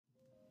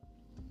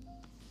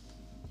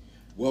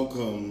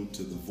Welcome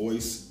to the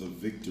Voice of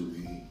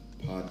Victory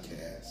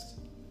podcast.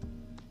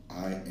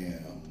 I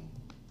am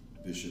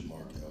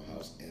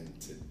BishopMarcLHouse, and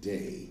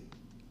today,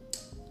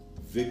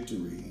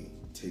 victory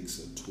takes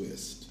a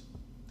twist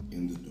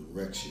in the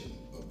direction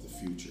of the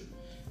future.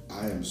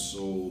 I am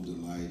so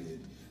delighted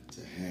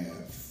to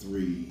have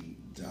three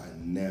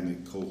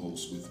dynamic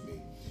co-hosts with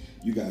me.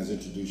 You guys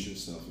introduce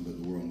yourself and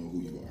let the world know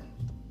who you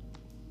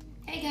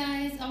are. Hey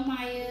guys, I'm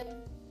Maya.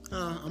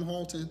 I'm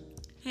Halton.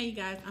 Hey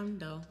guys, I'm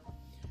Doe.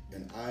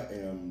 And I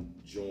am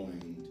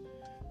joined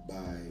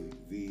by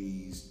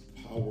these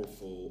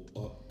powerful,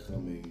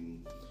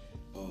 upcoming,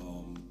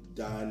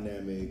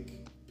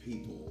 dynamic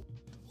people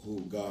who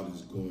God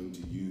is going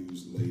to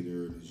use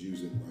later and is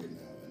using right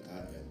now. And I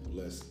am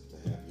blessed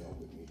to have y'all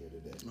with me here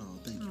today. Oh,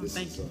 thank you.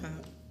 Thank you,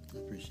 Pop. I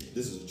appreciate it.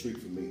 This is a treat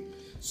for me.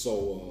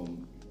 So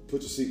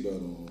put your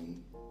seatbelt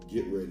on,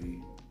 get ready,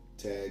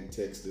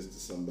 text this to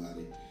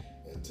somebody,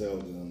 and tell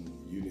them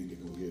you need to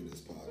go hear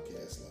this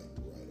podcast like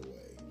right away.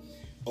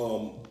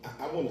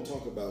 I want to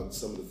talk about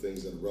some of the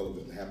things that are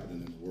relevant and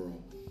happening in the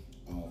world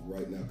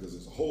right now, because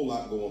there's a whole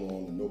lot going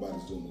on and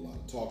nobody's doing a lot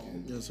of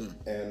talking. Yes, sir.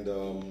 And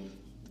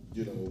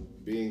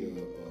being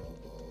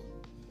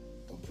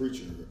a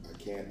preacher, I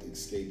can't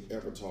escape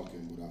ever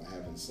talking without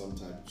having some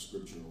type of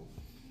scriptural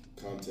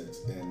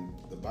context. And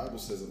the Bible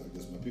says it like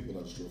this: my people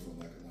are destroyed for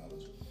lack of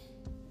knowledge.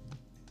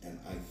 And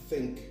I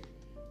think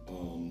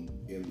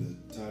in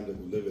the time that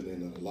we're living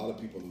in, that a lot of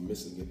people are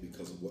missing it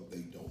because of what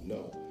they don't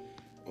know.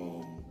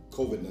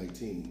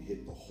 COVID-19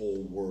 hit the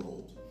whole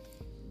world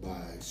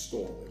by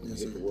storm. And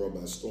Yes, it hit the world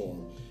by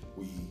storm.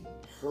 We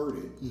heard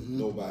it, but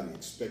nobody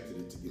expected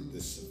it to get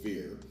this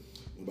severe.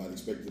 Nobody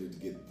expected it to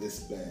get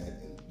this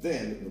bad, and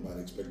then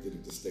nobody expected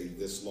it to stay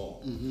this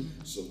long.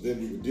 So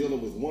then we were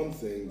dealing with one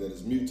thing that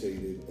has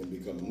mutated and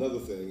become another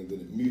thing, and then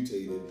it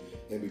mutated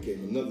and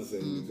became another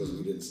thing because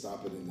we didn't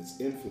stop it in its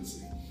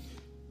infancy.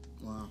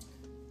 Wow.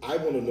 I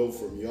want to know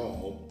from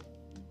y'all,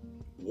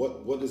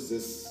 what has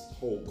this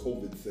whole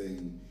COVID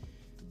thing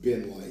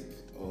been like?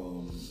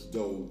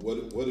 Though,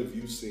 what have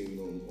you seen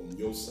on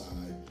your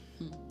side?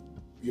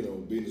 You know,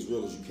 being as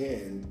real as you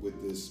can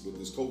with this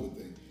COVID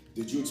thing.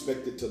 Did you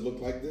expect it to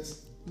look like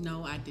this?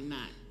 No, I did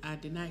not. I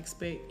did not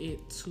expect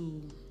it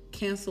to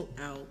cancel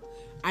out.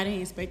 I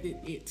didn't expect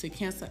it to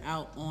cancel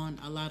out on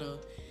a lot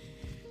of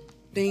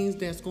things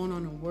that's going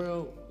on in the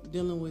world,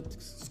 dealing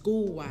with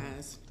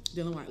school-wise,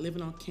 dealing with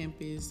living on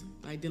campus,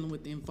 like dealing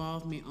with the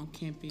involvement on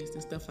campus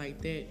and stuff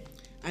like that.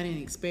 I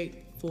didn't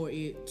expect for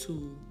it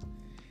to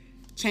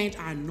change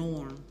our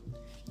norm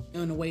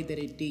in a way that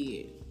it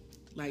did.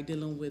 Like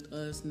dealing with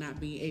us not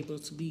being able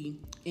to be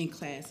in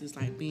classes,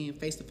 like being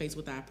face-to-face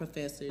with our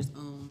professors.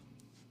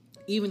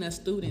 Even as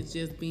students,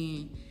 just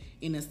being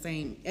in the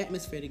same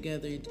atmosphere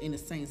together, in the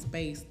same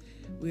space.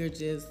 We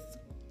just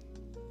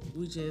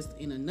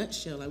in a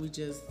nutshell, like we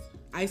just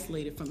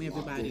isolated from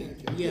everybody.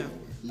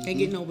 Can't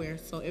get nowhere.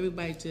 So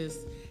everybody just,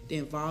 the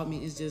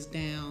involvement is just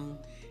down.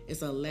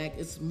 It's a lack.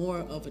 It's more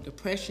of a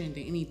depression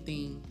than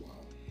anything.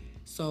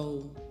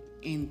 So,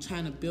 and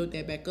trying to build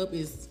that back up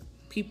is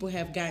people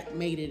have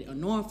made it a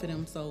norm for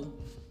them. So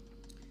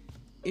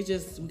it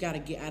just, we got to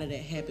get out of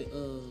that habit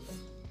of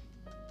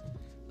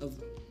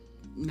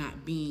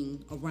not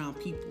being around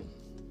people.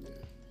 Yeah.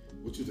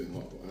 What you think,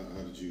 Marco?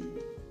 How did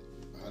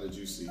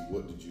you see?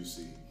 What did you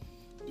see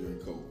during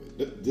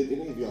COVID? Did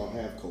any of y'all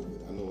have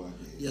COVID? I know I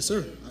did. Yes,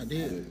 sir. I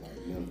did. I didn't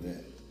like none of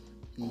that.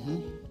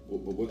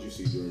 But what did you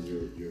see during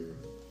your?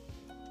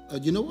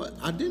 You know what?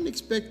 I didn't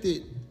expect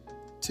it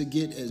to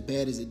get as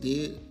bad as it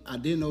did. I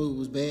didn't know it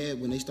was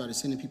bad when they started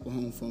sending people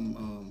home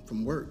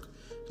from work,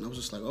 and I was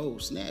just like, "Oh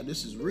snap,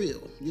 this is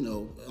real." You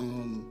know,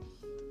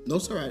 no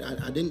sir,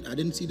 I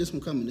didn't see this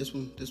one coming. This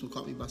one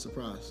caught me by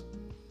surprise.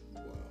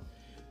 Wow.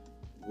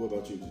 What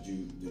about you?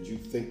 Did you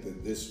think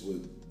that this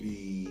would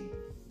be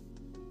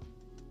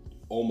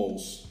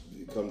almost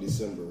come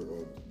December,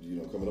 or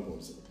coming up on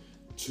December,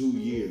 2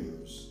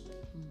 years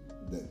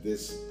that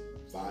this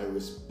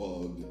virus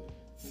bug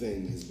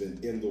thing has been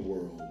in the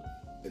world?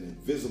 An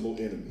invisible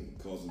enemy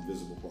causing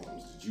visible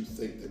problems. Did you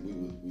think that we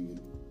would?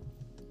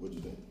 What do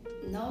you think?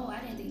 No, I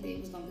didn't think that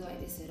it was gonna be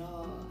like this at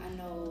all. I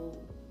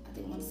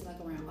think once like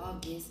around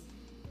August,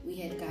 we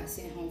had got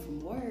sent home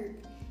from work,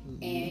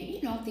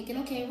 and I'm thinking,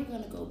 okay, we're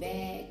gonna go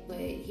back, but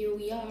here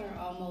we are,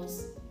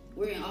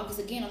 we're in August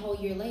again, a whole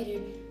year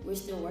later. We're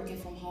still working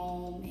from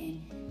home,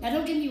 and now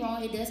don't get me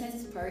wrong, it does have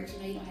its perks.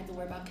 You don't have to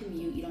worry about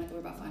commute, you don't have to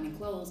worry about finding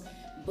clothes,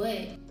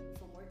 but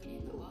from working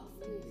in the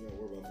office. You don't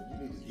worry about it. You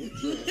need to get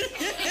dressed.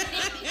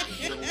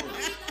 You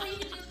can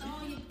just throw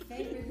on your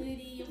favorite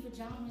hoodie, your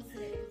pajamas to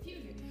the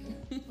computer.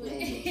 Put on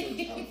your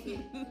church outfit.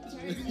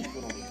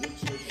 Put on a good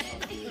church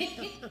outfit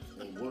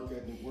and work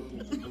at people's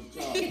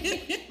jobs.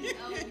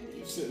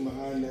 You're sitting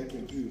behind that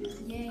computer.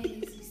 Yes,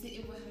 you're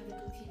sitting behind the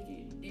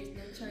computer. There's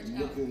no church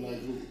outfit. Looking like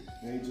who?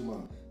 Ain't your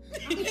mama. I'm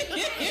trying to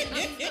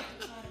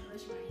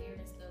brush my hair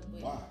and stuff, but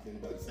why? Can't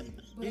nobody see?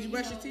 Did you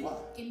brush your teeth? Why?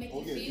 It makes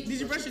you feel. Did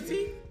you brush your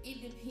teeth? It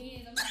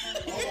depends.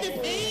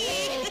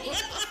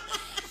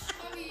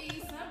 I mean,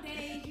 some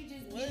days you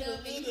just get wake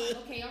up and you're like,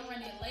 okay, I'm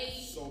running late.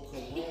 So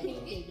Corona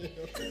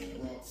has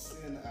brought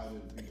sin out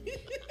in people.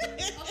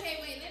 Okay,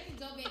 wait, let me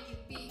go back and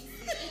fix it.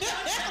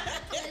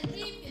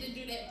 We ain't finna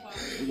do that part.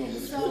 We're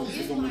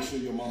gonna make sure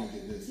your mama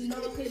get this. No,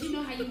 because you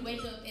know how you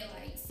wake up at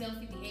like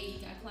 7:58, you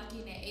gotta clock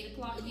in at 8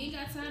 o'clock. You ain't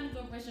got time to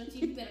go brush your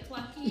teeth, you better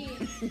clock in.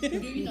 Do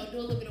a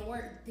little bit of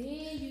work.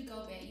 Then you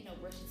go back,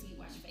 brush your teeth,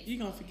 wash your face. You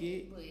gonna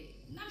forget. But,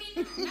 not a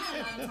lot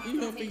of times You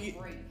gonna I take forget. a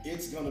break.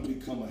 It's gonna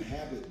become a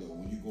habit though.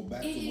 When you go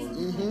back to work,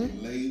 you're gonna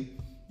be late.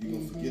 You're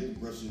gonna forget to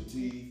brush your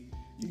teeth.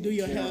 You're Do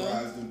your gonna hair.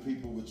 terrorize them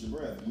people with your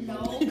breath. We No,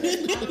 don't I do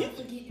that. don't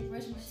forget to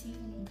brush my teeth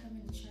when I'm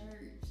coming to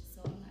church.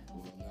 So I'm not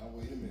gonna Well, forget. now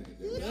wait a minute.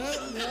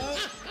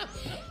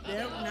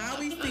 Now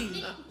we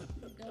see.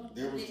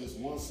 There was this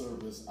one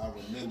service I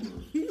remember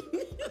where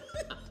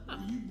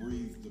you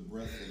breathed the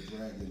breath of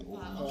dragon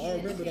over my I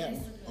remember that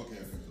one.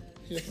 Okay,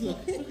 so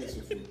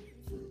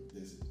for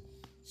this,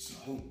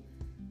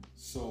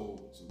 so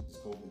it's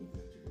COVID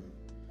affected, right?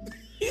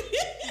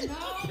 No.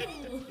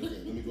 Okay,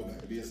 let me go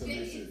back. I'm being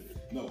serious.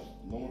 No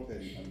more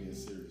petty. I'm being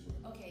serious,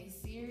 right? Okay,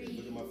 serious. Okay,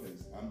 look at my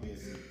face. I'm being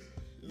serious.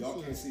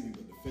 Y'all can't see me,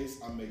 but the face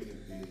I'm making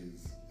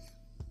is.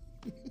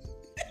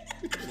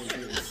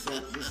 It's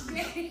not so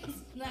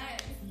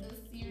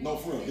serious. No,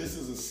 for real. This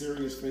is a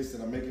serious face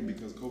that I'm making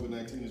because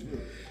COVID-19 is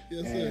real.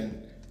 Yes,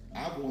 and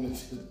I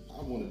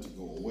wanted to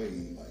go away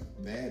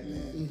like bad.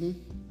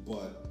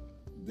 But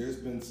there's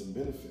been some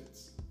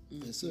benefits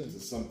Yes, sir. to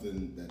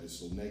something that is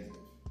so negative.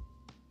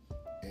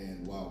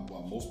 And while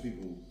most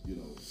people,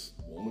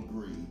 won't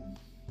agree,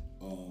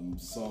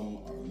 some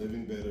are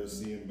living better,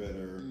 seeing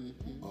better,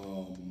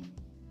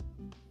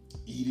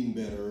 eating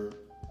better.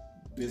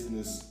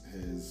 Business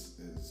has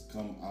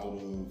come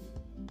out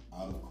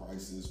of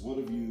crisis. What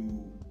have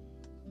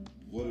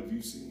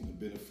you seen the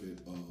benefit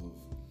of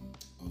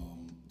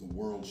the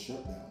world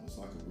shutdown? It's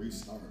like a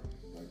restart.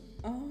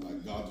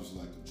 Like God just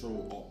like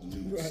control alt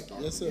delete, Right.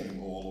 start Yes, the sir.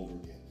 game all over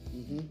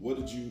again. What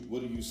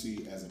do you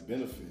see as a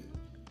benefit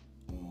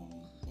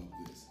of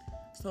this?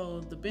 So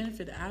the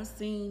benefit I've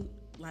seen,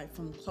 like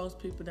from close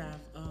people that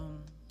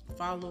I've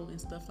followed and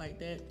stuff like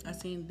that, I've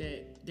seen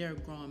that they're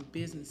growing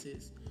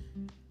businesses.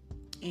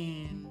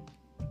 And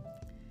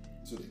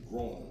so they're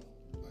growing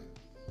them, like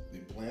they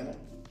plant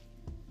them.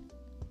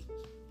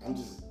 I'm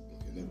just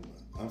okay. Never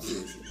mind. I'm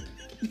serious.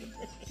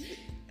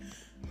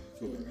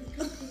 Go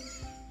ahead.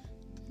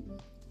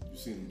 You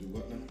seen them do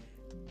what now?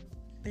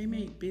 they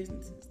make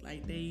businesses.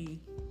 Like they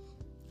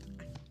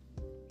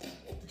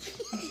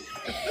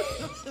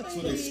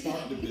So they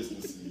start the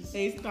businesses.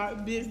 they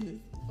start business.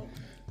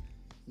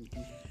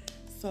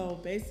 So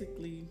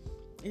basically,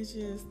 it's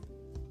just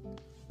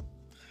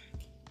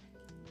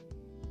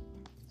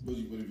What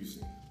have you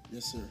seen?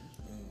 Yes, sir.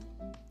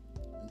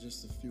 In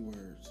just a few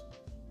words,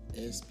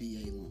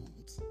 SBA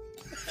loans.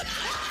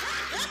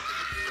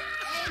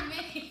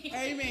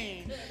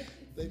 amen.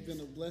 They've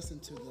been a blessing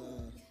to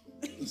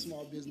the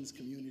small business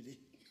community.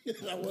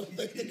 I wasn't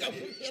thinking I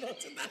would hit on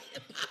tonight.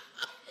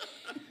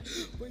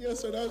 But yes,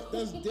 sir,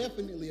 that's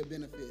definitely a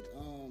benefit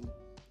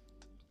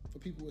for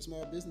people with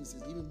small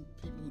businesses. Even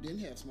people who didn't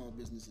have small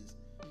businesses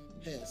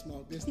had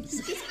small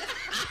businesses.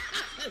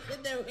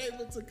 And they were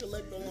able to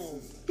collect the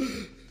loans.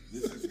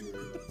 This is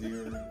where,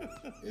 dear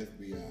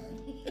FBI,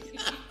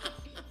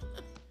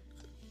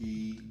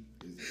 he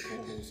is the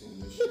co-host on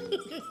this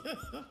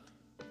show.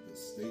 The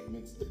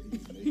statements that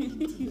he's making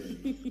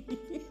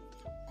today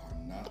are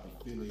not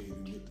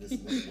affiliated with this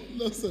network.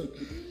 No, sir,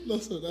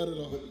 not at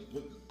all.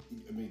 But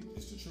I mean,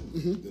 it's the truth.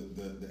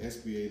 The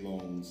SBA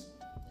loans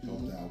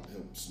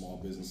helped small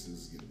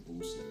businesses get a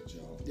boost, get a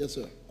job. Yes,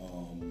 sir.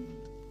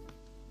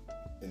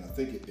 And I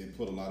think it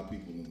put a lot of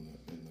people in the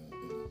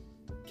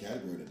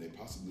category that they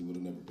possibly would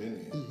have never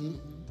been in.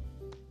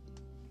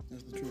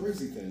 That's the The truth.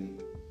 crazy thing,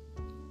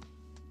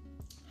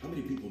 how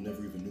many people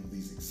never even knew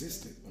these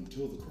existed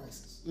until the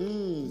crisis?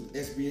 The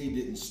SBA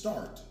didn't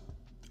start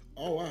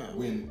Oh, wow.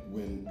 when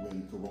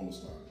Corona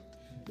started.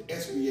 The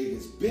SBA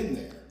has been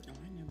there. Oh,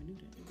 I never knew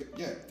that. Okay,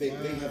 yeah, they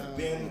have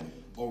been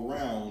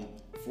around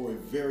for a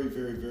very,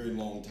 very, very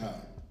long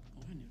time.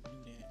 Oh, I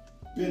never knew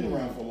that. Been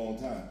around for a long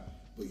time,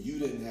 but you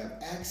didn't have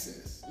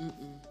access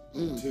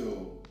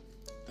until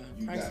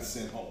you got crisis.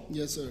 sent home.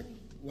 Yes, sir.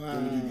 Wow.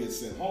 And when you get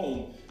sent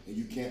home and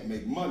you can't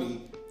make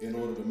money, in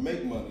order to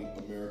make money,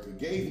 America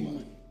gave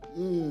money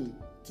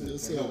to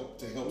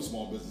help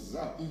small businesses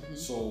out.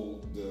 So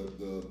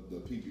the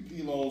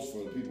PPP loans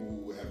for the people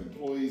who have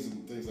employees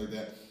and things like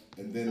that,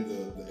 and then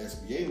the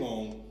SBA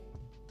loan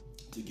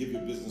to give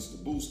your business the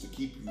boost to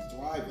keep you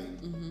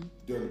thriving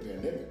during the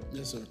pandemic.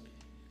 Yes, sir.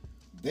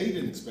 They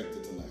didn't expect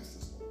it to last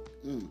this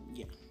long.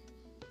 Yeah.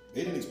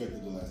 They didn't expect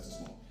it to last this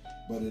long,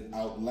 but it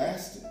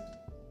outlasted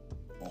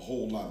a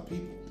whole lot of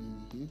people.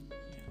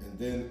 And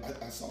then I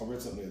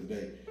read something the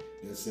other day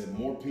that said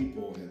more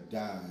people have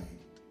died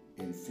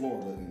in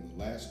Florida in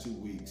the last 2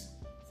 weeks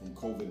from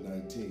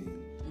COVID-19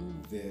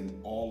 than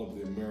all of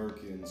the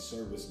American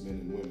servicemen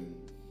and women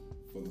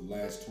for the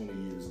last 20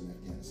 years in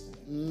Afghanistan.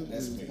 And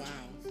that's major. Wow.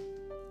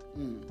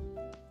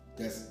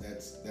 That's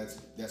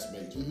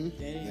major.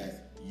 That is.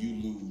 you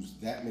lose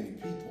that many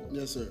people.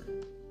 Yes, sir.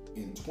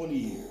 In 20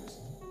 years,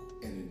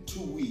 and in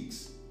 2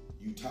 weeks,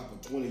 you top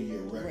a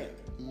 20-year record.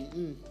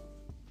 Mm-mm.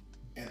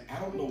 And I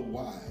don't know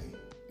why,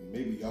 and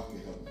maybe y'all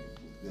can help me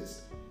with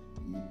this.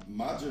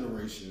 My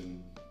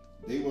generation,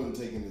 they wasn't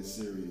taking it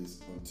serious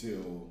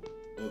until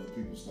other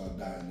people started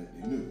dying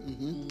that they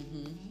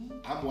knew.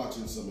 I'm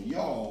watching some of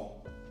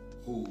y'all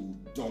who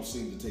don't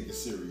seem to take it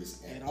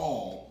serious at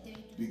all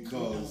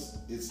because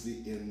it's the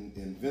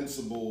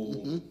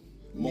invincible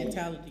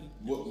mentality.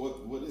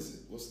 What is it?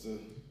 What's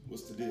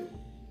the deal?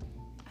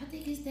 I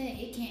think it's that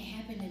it can't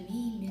happen to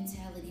me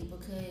mentality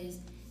because,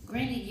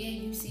 granted, yeah,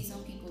 you see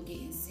some people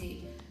getting sick,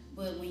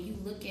 but when you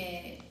look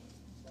at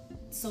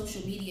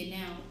social media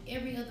now,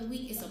 every other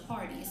week it's a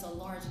party, it's a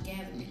large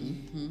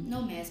gathering.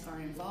 No masks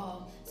are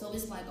involved. So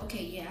it's like,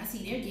 okay, yeah, I see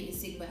they're getting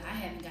sick, but I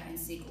haven't gotten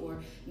sick,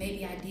 or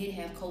maybe I did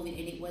have COVID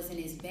and it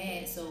wasn't as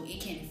bad, so it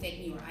can't affect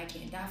me or I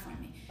can't die from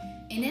it.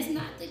 And that's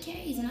not the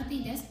case. And I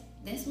think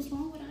that's what's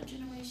wrong with our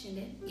generation,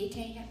 that it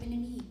can't happen to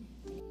me.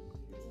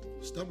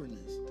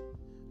 Stubbornness.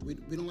 We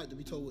don't like to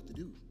be told what to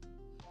do.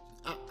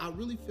 I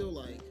really feel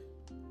like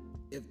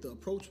if the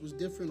approach was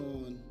different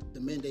on the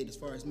mandate as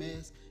far as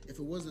masks, if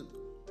it wasn't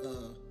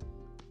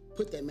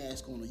put that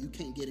mask on or you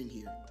can't get in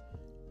here,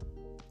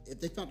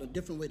 if they found a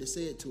different way to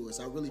say it to us,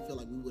 I really feel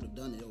like we would have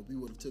done it, or we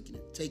would have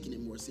taken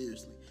it more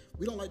seriously.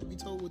 We don't like to be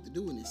told what to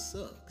do, and it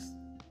sucks.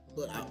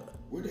 But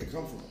Where'd they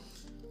come from?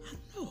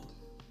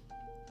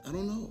 I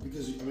don't know.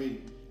 Because I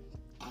mean,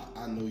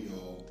 I know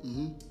y'all,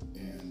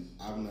 and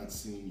I've not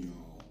seen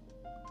y'all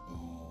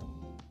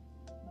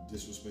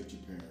disrespect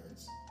your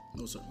parents.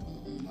 No, sir.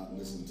 Not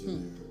listen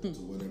to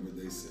to whatever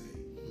they say.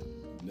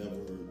 Never,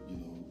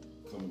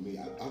 come to me.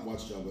 I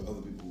watched y'all with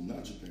other people who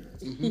not your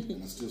parents,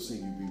 and I still seen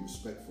you be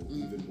respectful,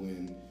 even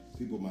when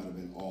people might have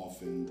been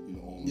off and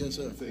on yes,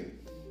 sir. thing.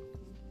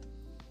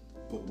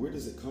 But where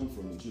does it come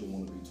from that you don't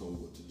want to be told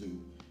what to do?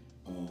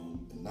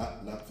 And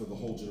not for the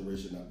whole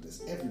generation, not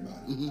just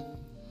everybody.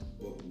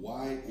 But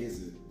why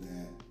is it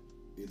that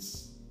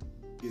is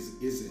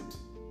it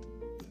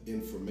the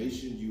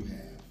information you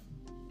have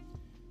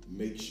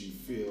makes you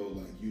feel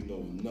like you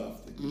know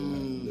enough that you don't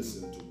have to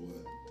listen to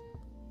what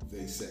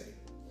they say?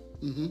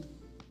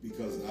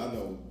 Because I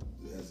know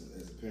as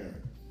a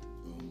parent,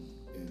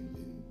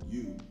 and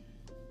you,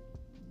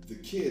 the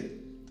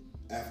kid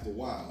after a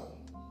while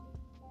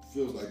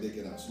feels like they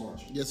can outsmart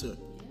you. Yes, sir.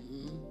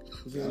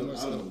 I don't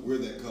know where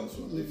that comes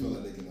from. They feel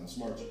like they can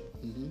outsmart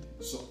you.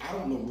 So I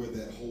don't know where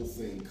that whole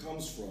thing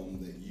comes from,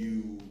 that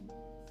you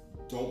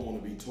don't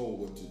want to be told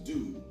what to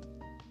do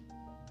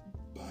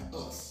by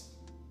us.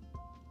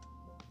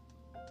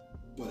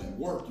 But at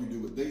work, you do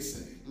what they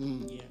say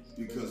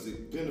because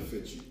it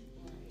benefits you.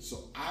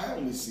 So I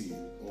only see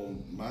it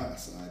on my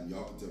side, and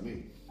y'all can tell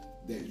me,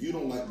 that you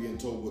don't like being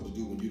told what to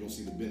do when you don't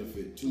see the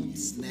benefit to you.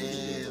 Snap. From what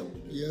you're being told to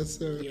do. Yes,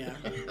 sir. Yeah.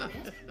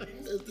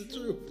 That's the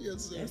truth.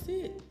 Yes, sir. That's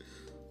it.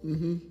 I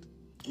mean,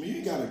 you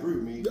ain't gotta agree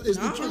with me. It's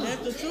the No, truth.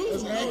 that's the truth.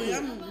 That's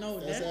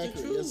accurate. That's the accurate.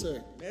 truth. Yes,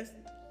 sir. That's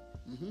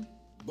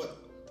But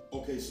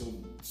okay,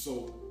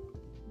 so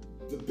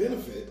the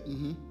benefit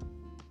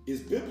is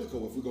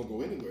biblical if we're gonna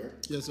go anywhere.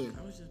 Yes, sir.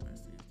 I was just about to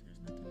say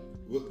there's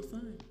nothing new What? underneath the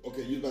sun.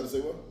 Okay, you about to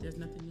say what? There's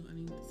nothing new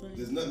underneath the sun.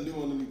 There's nothing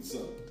new underneath the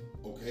sun.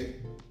 Okay,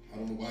 I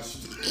don't know why she.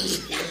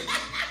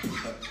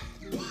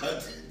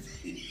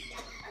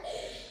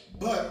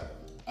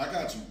 but I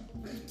got you.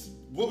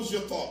 What was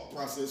your thought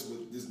process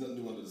with "there's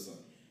nothing new under the sun"?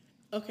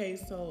 Okay,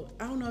 so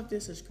I don't know if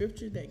there's a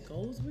scripture that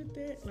goes with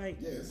that. Like,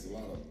 Yeah, it's a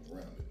lot of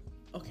around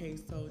it. okay,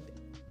 so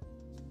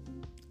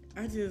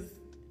I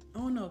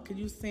don't know. Cause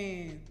you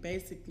saying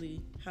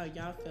basically how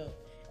y'all felt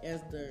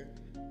as the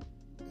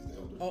It's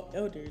the elder.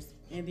 elders,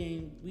 and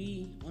then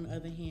we, on the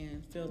other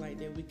hand, feel like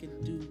that we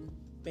could do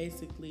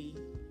basically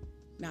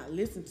not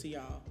listen to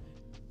y'all,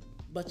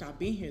 but y'all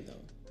been here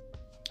though.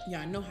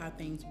 Y'all know how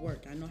things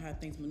work. I know how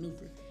things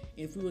maneuver.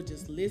 If we would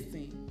just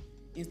listen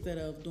instead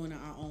of doing it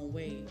our own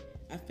way,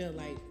 I feel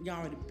like y'all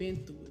already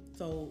been through it.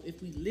 So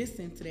if we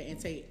listen to that and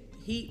take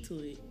heed to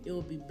it, it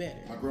will be better.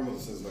 My grandmother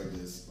says like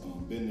this: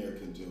 "Been there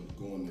can tell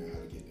going there how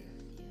to get there."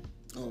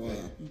 Oh, wow.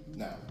 Okay?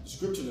 Now, the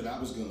scripture that I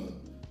was gonna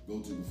go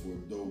to before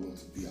Doe went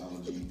to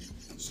theology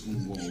school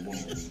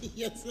 101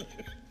 Yes, sir.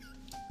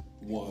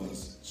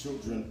 was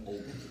children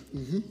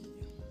obey.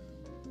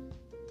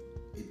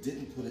 It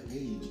didn't put an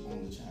age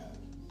on the child.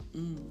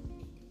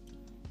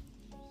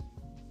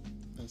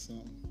 That's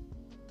something.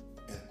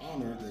 And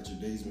honor that your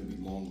days may be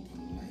long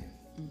upon the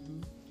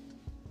land.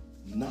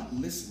 Not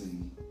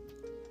listening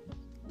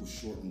will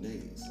shorten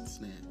days.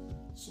 Snap.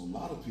 So a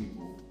lot of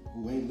people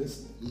who ain't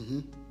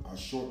listening are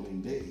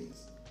shortening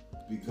days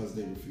because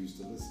they refuse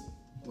to listen.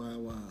 Wow,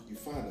 wow. You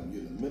find them,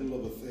 you're in the middle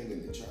of a thing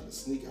and they try to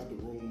sneak out the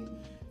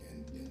room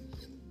and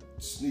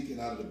sneaking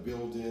out of the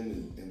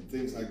building and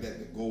things like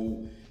that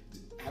go,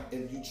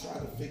 and you try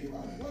to figure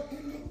out what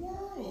in the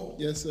world.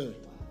 Yes, sir.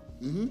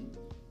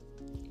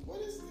 What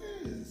is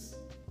this?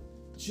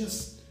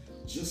 Just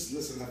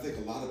listen. I think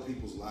a lot of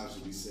people's lives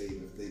would be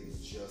saved if they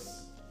would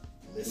just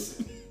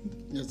listen.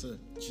 Yes, sir.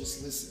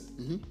 Just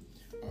listen.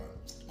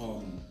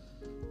 All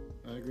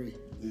right. I agree.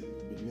 Did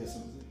you have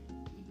something?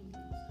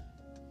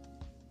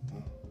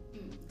 Huh?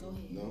 Go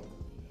ahead. No?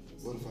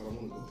 What if I don't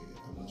want to go ahead?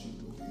 I want you to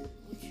go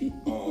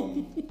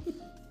ahead.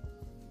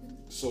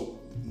 So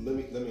let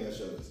me ask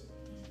y'all this.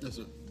 Yes,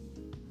 sir.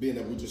 Being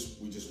that we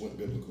just went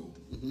biblical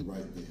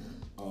right there.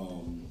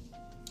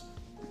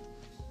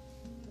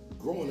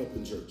 Growing up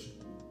in church,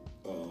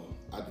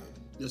 I did.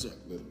 Yes, sir.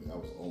 Literally, I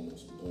was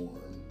almost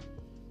born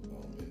in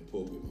the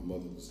pulpit. My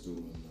mother was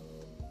doing.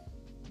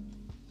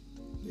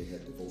 They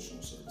had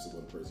devotional service. It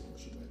wasn't praise and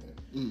worship back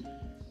then.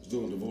 Was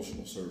doing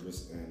devotional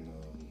service, and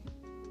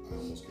I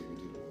almost came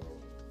into the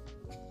world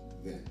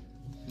then.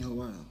 Oh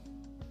wow.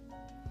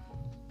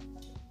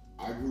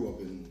 I grew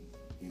up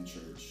in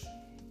church.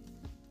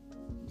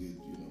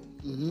 Did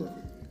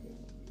perfect?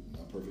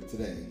 Not perfect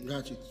today.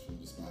 Got you. From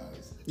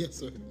despised. Yes,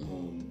 sir.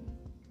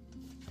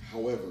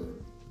 However,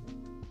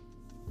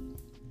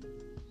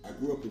 I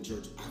grew up in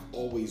church. I've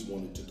always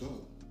wanted to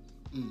go.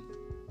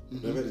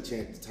 Never had a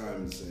chance,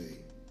 time to say,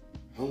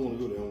 I don't want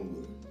to go there. I don't want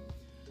to go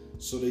there.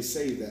 So they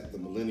say that the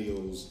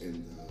millennials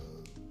and the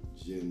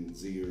Gen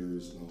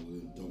Zers and all of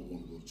them don't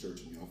want to go to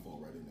church, and y'all fall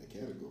right in that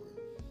category.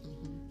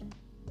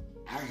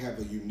 I have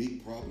a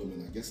unique problem,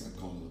 and I guess I'd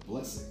call it a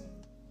blessing,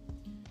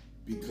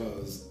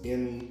 because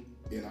in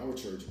our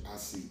church, I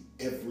see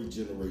every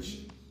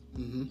generation. I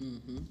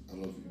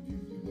don't know if you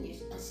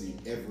noticed. I see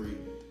every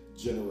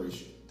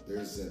generation.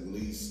 There's at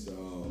least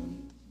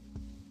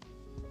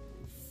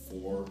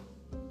 4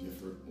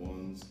 different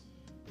ones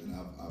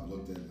that I've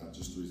looked at, not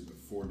just 3, but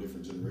 4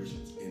 different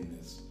generations in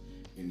this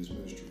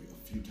ministry a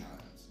few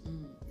times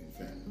in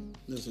family.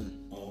 Yes, sir.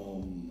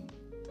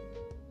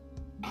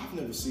 I've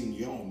never seen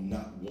y'all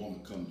not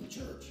want to come to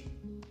church.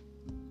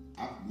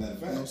 Matter of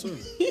fact, No, sir.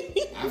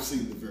 I've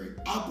seen the very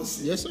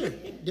opposite. Yes, sir.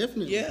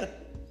 Definitely. Yeah.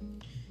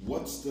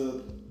 What's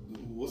the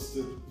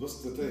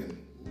thing?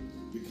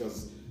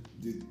 Because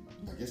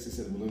I guess they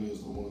said the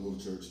millennials don't want to go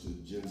to church, the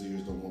Gen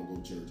Zers don't want to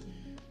go to church.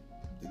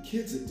 The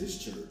kids at this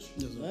church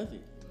Love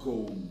it.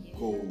 go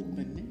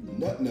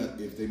nut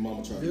if they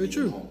mama try Very to get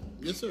true. them home.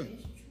 Yes, sir.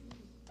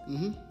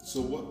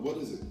 So what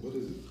is it? What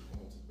is it?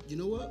 You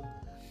know what?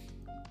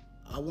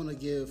 I want to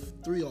give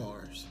 3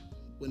 R's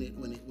when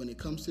it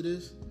comes to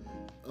this.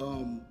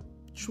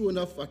 True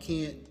enough, I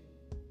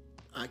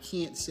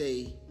can't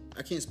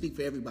speak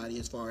for everybody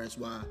as far as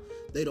why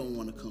they don't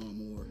want to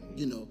come, or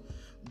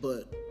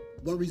but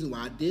one reason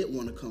why I did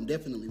want to come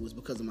definitely was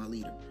because of my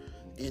leader.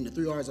 And the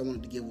 3 R's I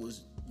wanted to give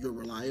was: you're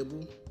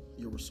reliable,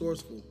 you're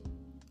resourceful,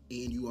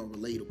 and you are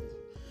relatable.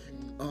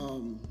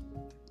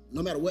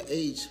 No matter what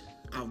age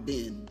I've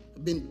been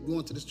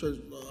going to this church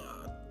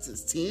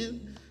since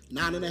 10,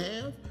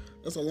 9.5.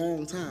 That's a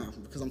long time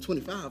because I'm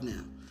 25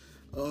 now.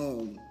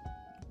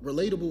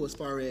 Relatable as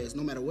far as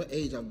no matter what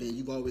age I've been,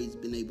 you've always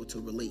been able to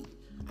relate.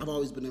 I've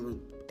always been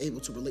able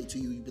to relate to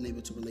you. You've been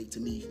able to relate to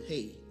me.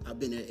 Hey, I've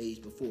been that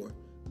age before.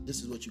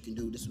 This is what you can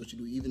do. This is what you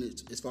do. Even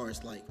as far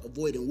as like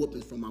avoiding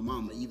whoopings from my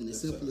mama, even as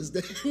simple as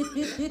that.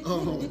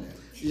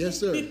 Yes,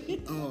 sir.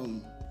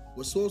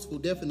 Resourceful,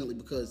 definitely,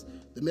 because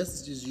the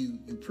messages you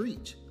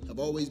preach have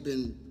always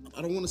been,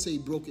 I don't want to say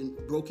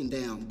broken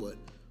down, but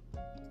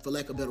for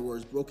lack of better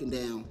words, broken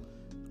down,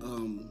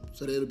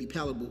 so that it'll be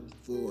palatable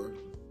for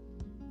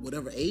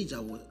whatever age I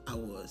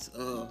was.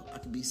 I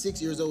could be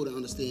 6 years old and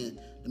understand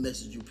the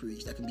message you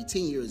preached. I can be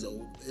 10 years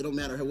old. It don't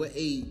matter what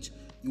age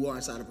you are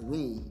inside of a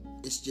room.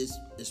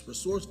 It's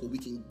resourceful. We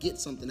can get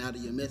something out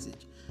of your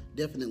message,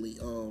 definitely.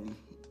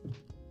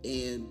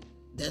 And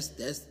that's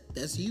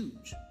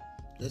huge.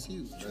 That's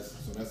huge.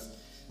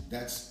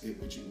 That's it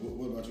with you.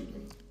 What about you,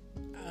 Doug?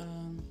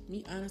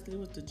 Me honestly, it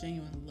was the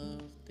genuine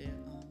love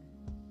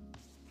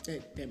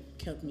that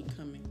kept me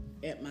coming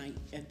at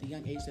the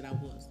young age that I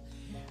was.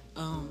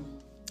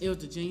 It was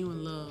the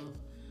genuine love.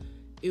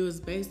 It was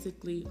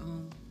basically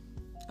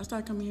I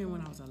started coming here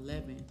when I was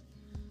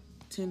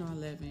 10 or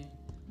 11.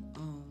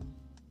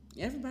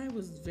 Everybody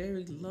was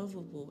very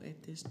lovable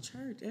at this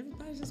church.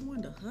 Everybody just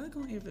wanted to hug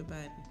on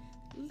everybody,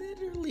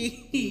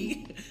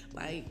 literally.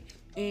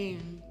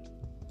 And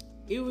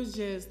it was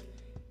just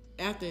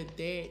after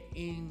that,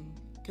 and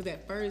because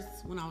at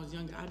first when I was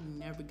younger, I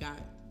never got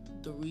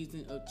the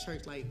reason of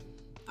church. Like,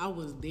 I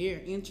was there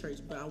in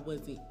church, but I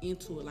wasn't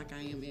into it like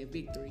I am at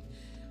Victory.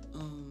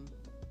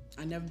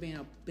 I never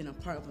been a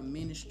part of a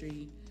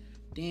ministry,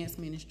 dance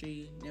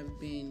ministry. Never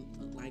been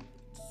like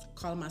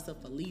calling myself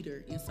a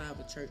leader inside of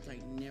a church.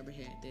 Like, never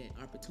had that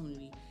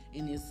opportunity,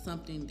 and it's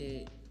something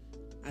that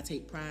I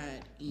take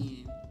pride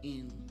in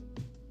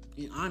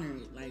honor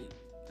it. Like,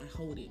 I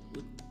hold it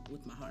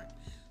with my heart.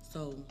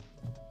 So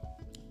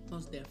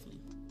most definitely.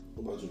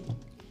 What about you?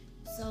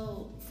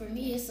 So for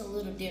me, it's a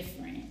little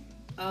different.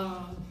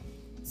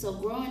 So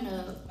growing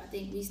up,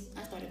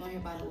 I started going here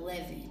about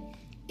 11,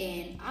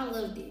 and I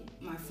loved it.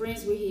 My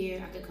friends were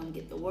here. I could come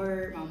get the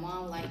word. My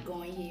mom liked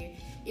going here.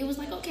 It was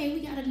like, okay,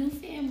 we got a new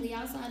family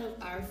outside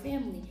of our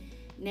family.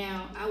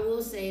 Now, I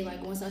will say,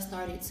 like, once I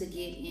started to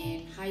get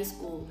in high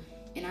school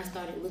and I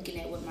started looking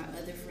at what my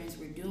other friends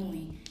were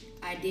doing,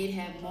 I did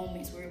have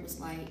moments where it was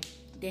like,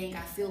 dang,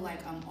 I feel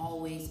like I'm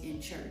always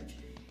in church.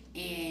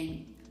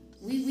 And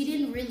we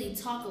didn't really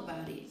talk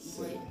about it,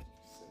 but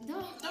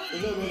don't. No,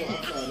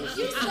 I'm sorry.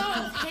 You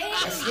so petty.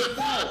 I slipped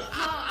out.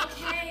 Oh,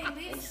 okay,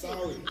 listen. I'm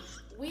sorry.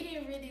 We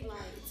didn't really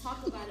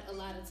talk about it a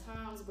lot of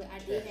times, but I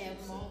did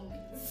have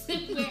moments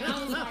where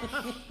I was like,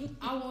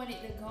 I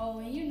wanted to go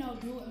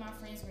and do what my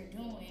friends were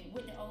doing.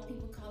 What the old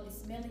people call it,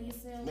 smelling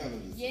yourself.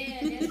 Yeah,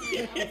 that's what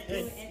I was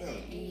doing at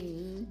that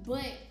age.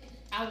 But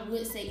I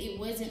would say it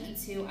wasn't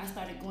until I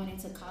started going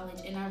into college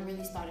and I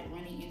really started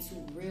running into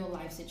real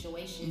life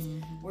situations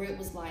where it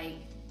was like,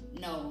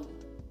 no,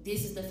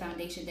 this is the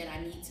foundation that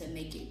I need to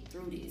make it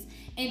through this.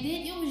 And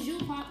then it was you,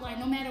 Pop. Like,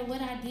 no matter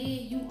what I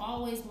did, you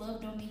always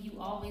loved on me. You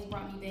always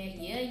brought me back.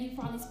 Yeah, you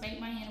probably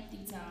spanked my hand a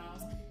few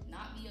times,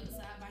 knocked me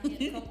upside my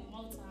head a couple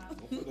more times.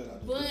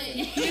 But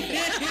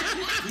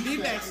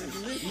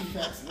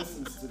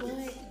listens to this.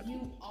 But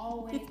you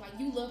always,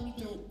 you loved me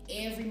through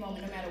every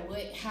moment, no matter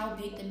how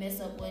big the mess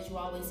up was. You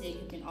always said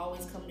you can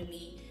always come to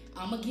me.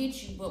 I'm gonna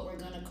get you, but we're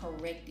gonna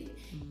correct it.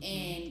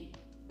 And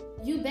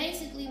you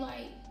basically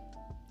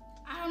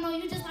I don't know,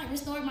 you just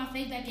restored my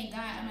faith back in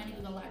God. I'm not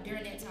even gonna lie,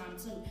 during that time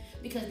too,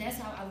 because that's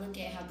how I look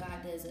at how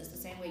God does us, the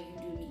same way you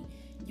do me.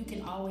 You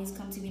can always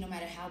come to me no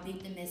matter how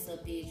big the mess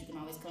up is. You can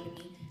always come to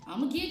me. I'm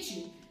gonna get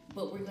you,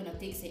 but we're gonna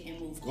fix it and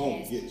move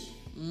past it.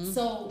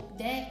 So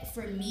that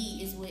for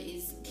me is what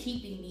is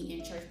keeping me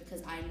in church,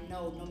 because I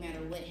know no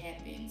matter what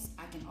happens,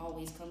 I can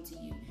always come to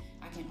you.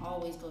 I can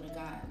always go to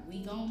God.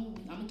 I'm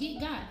gonna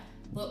get God,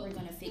 but we're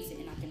gonna fix it,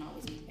 and I can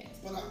always move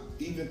past it. But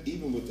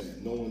even with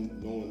that, knowing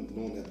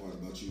that part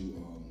about you,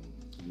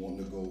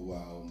 wanting to go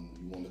out,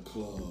 you want to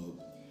club.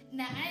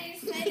 Now I ain't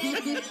say that. I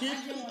just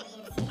want to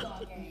go to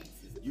football games.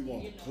 You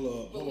want the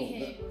club. But we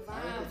had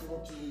revival.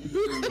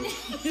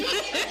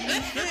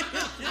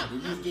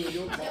 When you doing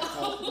your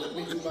talk, let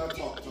me do my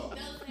talk. No,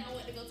 I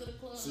want to go to the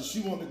club. So she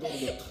wanted to go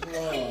to the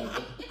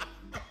club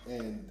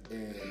and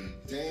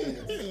dance,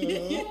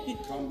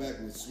 come back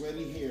with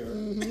sweaty hair.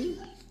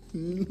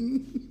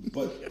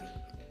 But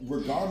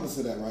regardless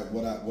of that, right?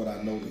 What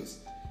I noticed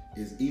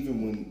is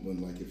even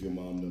when if your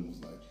mom then was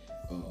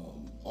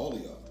all of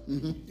y'all,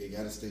 they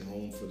gotta stay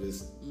home for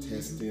this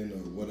testing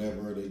or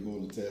whatever they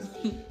going to test.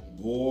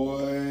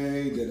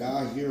 Boy, did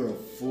I hear a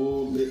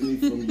full litany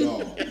from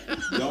y'all.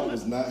 Y'all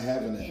was not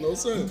having that. No,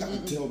 sir. You gotta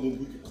tell them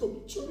we can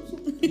come to church.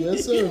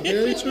 Yes, sir.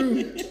 Very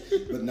true.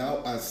 But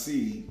now I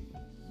see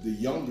the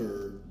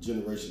younger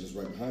generation is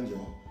right behind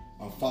y'all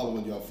are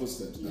following y'all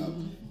footsteps. Now,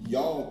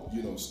 y'all,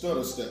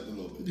 stutter stepped a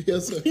little bit.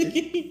 Yes, sir.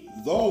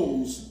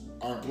 Those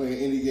aren't playing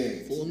any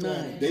games.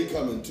 None. They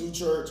coming to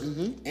church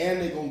and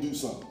they gonna do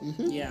something.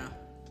 Yeah.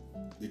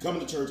 They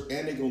coming to church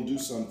and they gonna do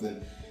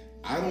something.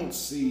 I don't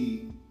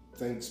see,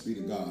 thanks be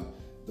to God,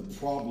 the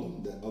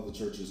problem that other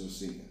churches are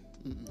seeing.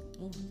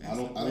 I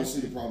don't see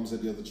the problems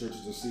that the other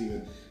churches are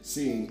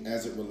seeing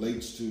as it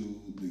relates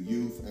to the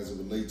youth, as it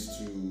relates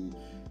to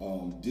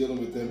dealing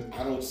with them.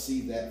 I don't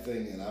see that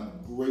thing, and I'm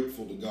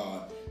grateful to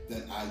God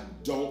that I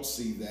don't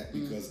see that,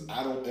 because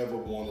I don't ever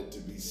want it to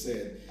be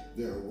said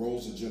there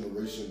arose a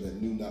generation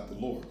that knew not the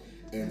Lord.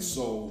 And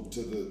so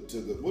to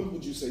the what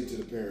would you say to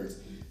the parents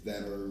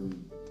that are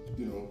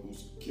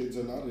whose kids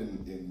are not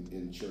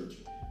in church?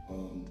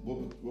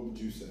 What would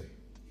you say?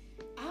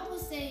 I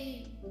would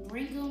say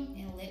bring them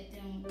and let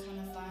them kind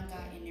of find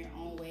God in their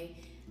own way.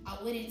 I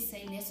wouldn't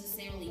say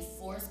necessarily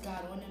force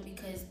God on them,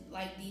 because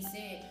like Dee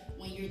said,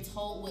 when you're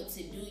told what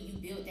to do, you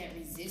build that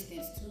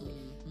resistance to it.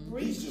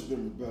 He's just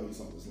been rebellious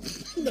all his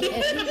life. Yeah,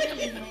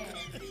 he really has.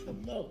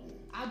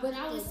 But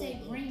I would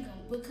say bring them,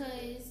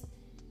 because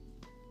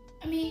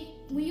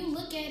when you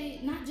look at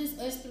it, not just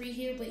us three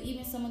here, but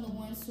even some of the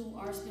ones who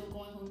are still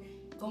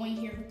going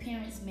here, who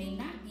parents may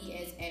not be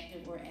as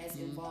active or as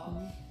involved,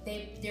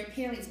 their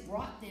parents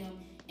brought them,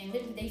 and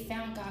literally they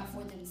found God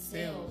for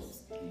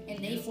themselves,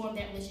 and they formed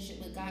that relationship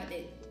with God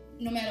that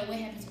no matter what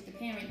happens with the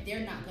parent,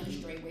 they're not going to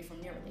stray away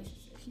from their relationship.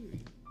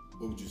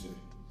 What would you say?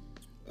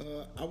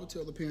 I would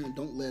tell the parent,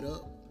 don't let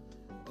up.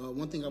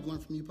 One thing I've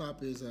learned from you,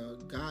 Pop, is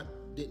God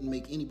didn't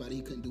make anybody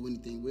he couldn't do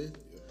anything with.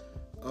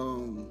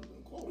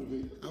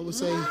 I would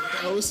say,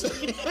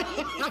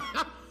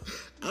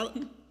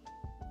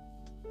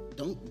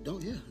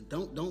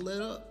 don't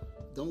let up.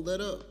 Don't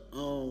let up.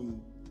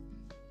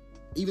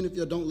 Even if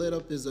your don't let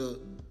up is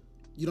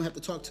you don't have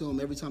to talk to him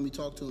every time you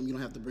talk to him. You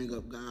don't have to bring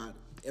up God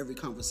every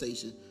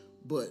conversation,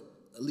 but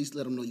at least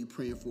let them know you're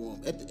praying for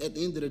them. At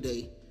the end of the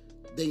day,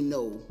 they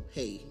know,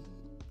 hey,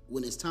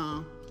 when it's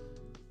time,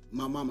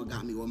 my mama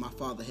got me or my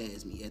father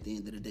has me at the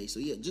end of the day. So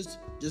yeah, just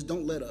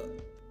don't let up.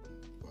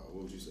 Wow,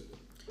 what would you say?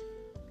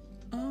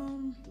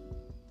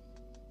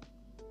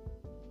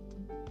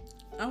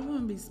 I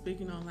wouldn't be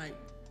speaking on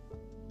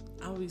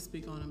I would be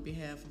speaking on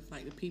behalf of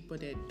the people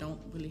that don't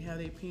really have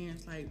their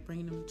parents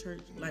bringing them to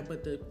church,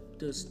 but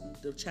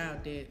the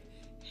child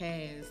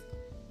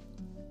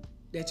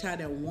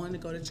that want to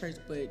go to church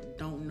but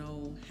don't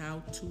know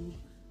how to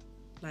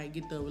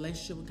get the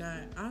relationship with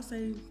God. I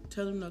say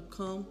tell them to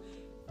come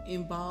be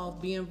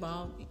involved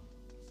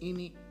in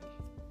it.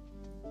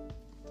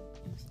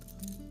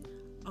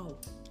 So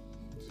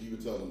you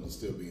would tell them to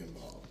still be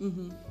involved.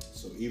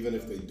 So even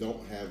if they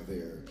don't have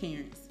their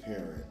parent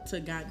to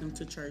guide them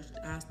to church,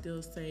 I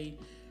still say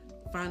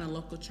find a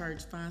local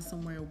church, find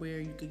somewhere where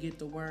you could get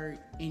the word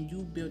and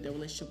you build that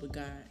relationship with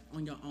God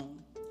on your own.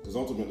 Because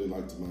ultimately,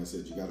 like Tamai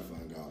said, you got to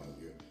find God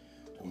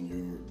on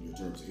your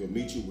terms. He'll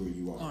meet you where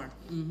you are.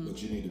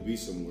 But you need to be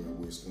somewhere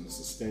where it's going to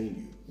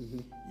sustain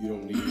you. You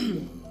don't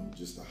need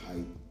just a hype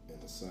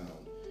and a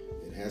sound.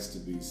 It has to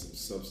be some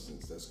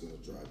substance that's going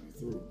to drive you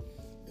through.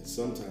 And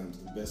sometimes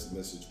the best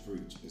message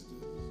preached is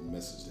the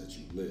message that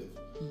you live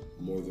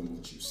more than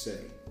what you say.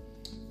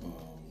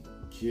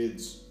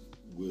 Kids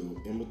will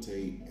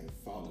imitate and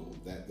follow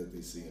that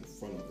they see in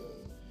front of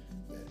them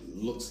that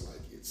looks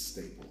like it's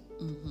stable.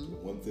 The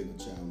one thing a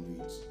child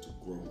needs to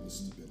grow is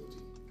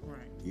stability.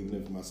 Right.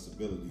 Even if my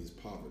stability is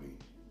poverty,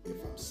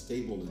 if I'm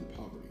stable in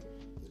poverty,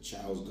 the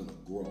child's gonna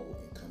grow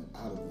and come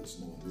out of this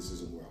knowing this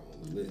isn't where I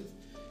want to live.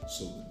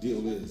 So the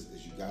deal is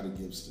you got to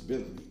give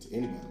stability to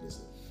anybody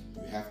listening.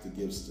 You have to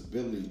give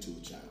stability to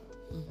a child,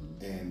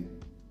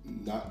 and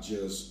not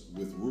just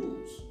with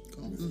rules,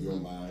 with your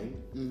mind,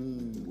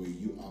 with the way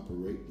you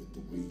operate, with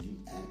the way you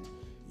act.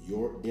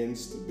 Your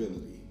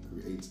instability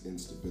creates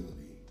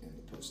instability in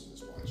the person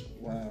that's watching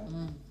you. Wow.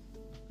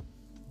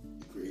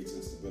 It creates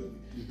instability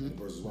in the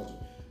person's watching.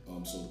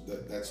 So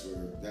that's where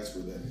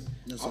that is.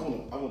 Yes, I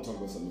want to talk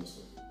about something else.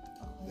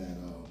 That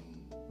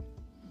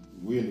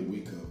we're in the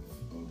week of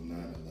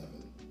 9/11.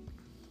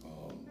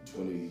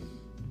 20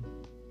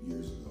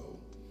 years ago,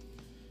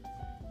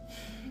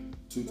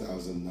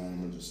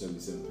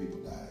 2,977 people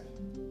died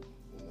on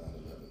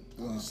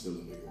 9/11. I was still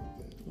in New York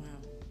then. Wow.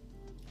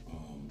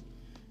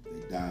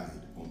 They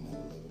died on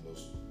 9/11.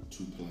 Those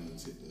two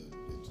planes hit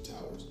the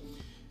towers.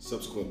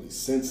 Subsequently,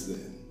 since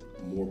then,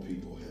 more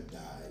people have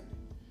died.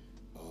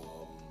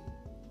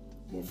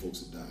 More folks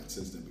have died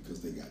since then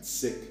because they got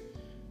sick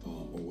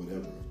or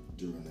whatever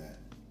during that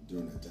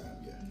time.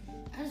 Yeah.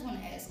 I just want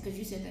to ask, because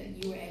you said that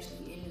you were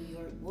actually in New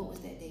York. What was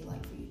that day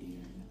like for you? Do you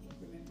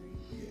remember?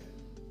 Yeah.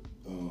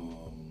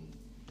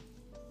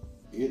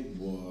 It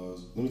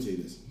was, let me tell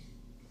you this.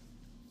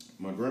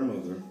 My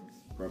grandmother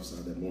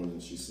prophesied that morning.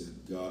 She said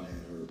God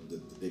had her, the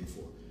day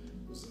before,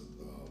 it was a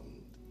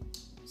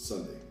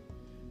Sunday.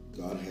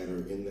 God had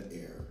her in the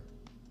air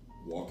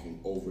walking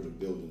over the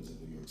buildings in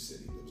New York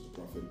City. There was a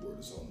prophetic word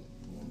that's on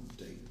the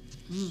tape.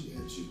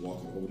 She's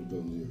walking over the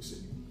building in New York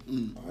City.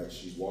 All right,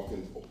 she's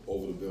walking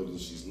over the building.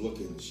 She's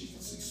looking, and she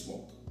can see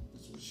smoke.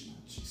 That's what she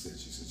said.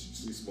 She said she can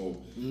see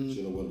smoke. She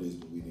didn't know what it is,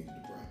 but we needed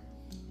to pray.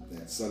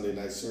 That Sunday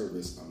night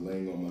service, I'm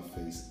laying on my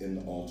face in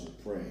the altar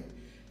praying,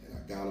 and I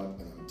got up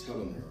and I'm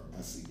telling her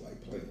I see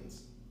white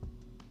planes,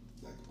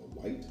 like a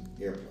white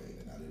airplane,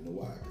 and I didn't know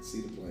why. I could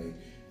see the plane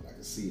and I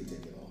could see it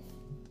taking off.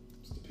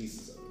 Just the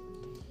pieces of it.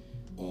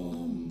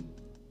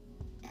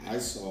 I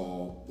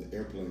saw the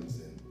airplanes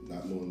then,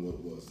 not knowing what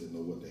it was, didn't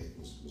know what the heck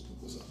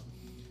was up.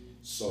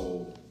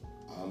 So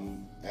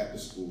I'm at the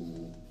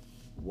school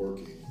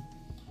working,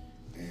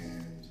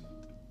 and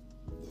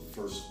the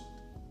first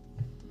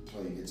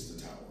plane hits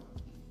the tower.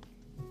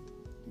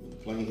 When the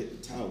plane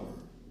hit the tower,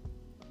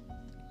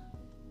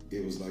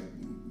 it was like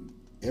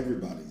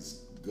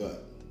everybody's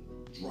gut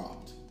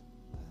dropped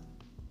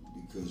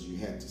because you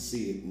had to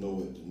see it,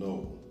 know it to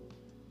know.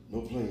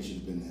 No plane should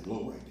have been that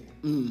low right there.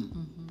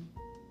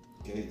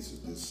 Okay, so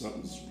there's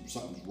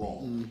something's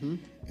wrong.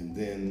 And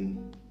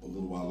then a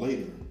little while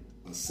later,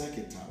 a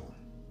second tower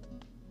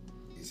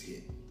is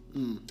hit.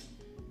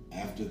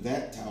 After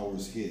that tower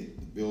is hit,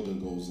 the building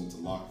goes into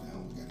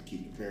lockdown. We got to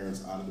keep the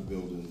parents out of the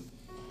building,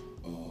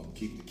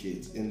 keep the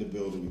kids in the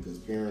building because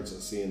parents are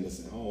seeing this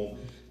at home.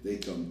 They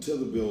come to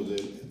the building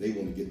and they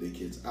want to get their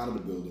kids out of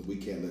the building. We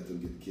can't let them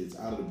get the kids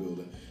out of the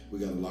building. We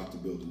got to lock the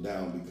building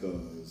down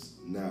because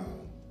now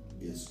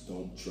it's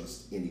don't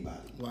trust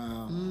anybody.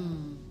 Wow.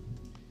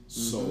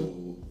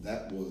 So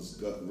that was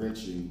gut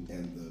wrenching,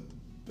 and the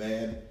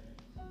bad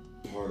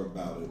part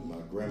about it,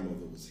 my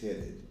grandmother was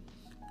headed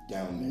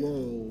down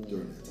there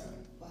during that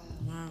time.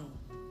 Wow.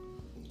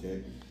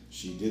 Okay,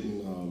 she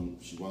didn't.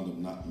 She wound up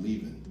not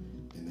leaving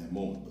in that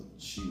moment, but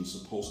she was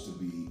supposed to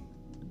be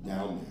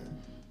down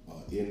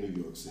there in New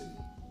York City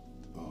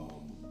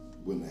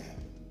when that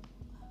happened.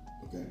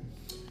 Okay,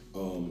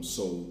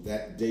 so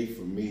that day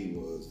for me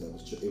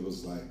it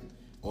was like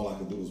all I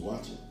could do was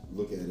watch it,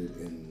 look at it,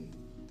 and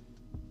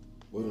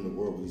what in the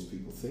world were these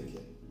people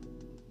thinking?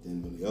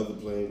 Then when the other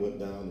plane went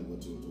down, they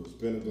went towards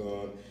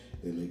Pentagon.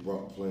 Then they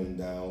brought the plane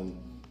down,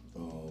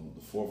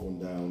 the fourth one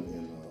down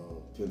in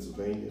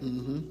Pennsylvania.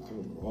 I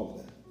remember all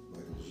of that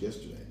like it was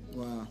yesterday.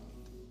 Wow.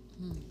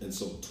 And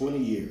so 20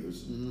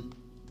 years,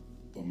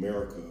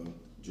 America,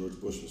 George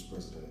Bush was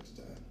president at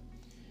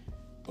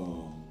the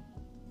time,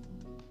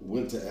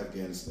 went to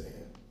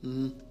Afghanistan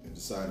and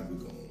decided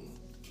we're going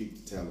to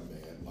keep the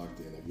Taliban locked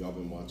in. Have y'all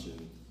been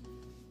watching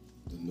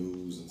the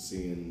news and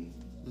seeing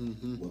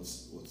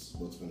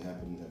what's been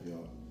happening? Have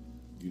y'all,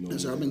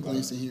 Yes, sir. I've been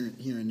glancing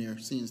here and there,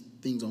 seeing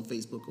things on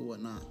Facebook or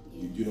whatnot.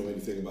 You know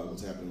anything about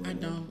what's happening right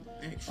now? I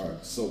don't, actually. All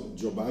right, so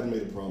Joe Biden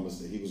made a promise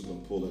that he was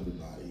going to pull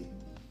everybody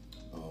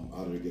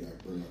out of there,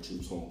 bring our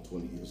troops home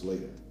 20 years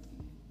later.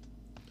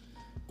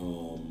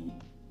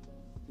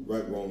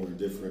 Right, wrong, or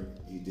indifferent,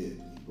 he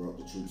did. He brought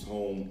the troops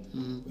home,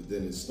 but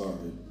then it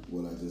started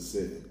what I just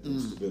said,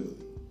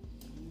 instability.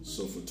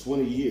 So for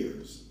 20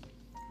 years,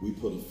 we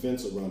put a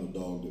fence around a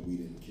dog that we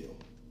didn't kill.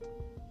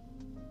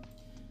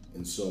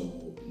 And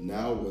so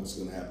now what's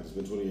going to happen, it's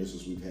been 20 years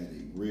since we've had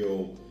a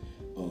real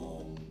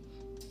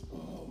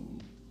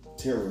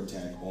terror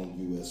attack on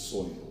U.S.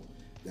 soil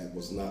that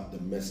was not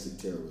domestic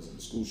terrorism.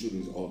 School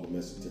shootings are all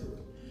domestic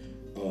terrorism,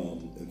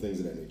 and things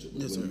of that nature.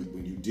 But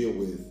when you deal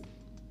with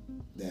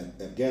that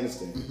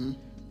Afghanistan,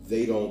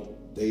 they don't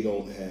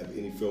have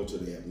any filter.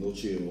 They have no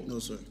chill. No,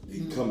 sir.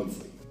 They coming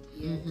for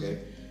you. Okay,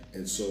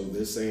 and so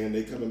they're saying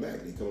they're coming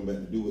back. They're coming back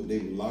to do what they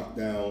were locked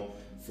down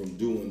from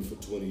doing for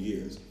 20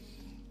 years.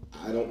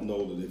 I don't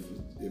know that if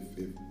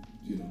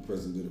you know the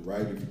president did it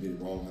right, if he did it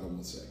wrong. I don't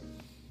want to say.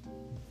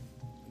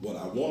 What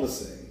I want to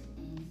say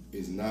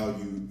is now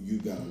you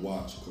got to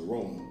watch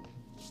Corona,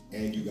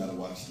 and you got to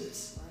watch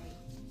this,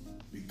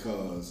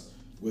 because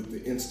with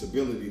the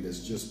instability that's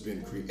just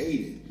been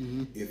created,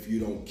 if you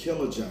don't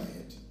kill a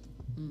giant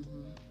and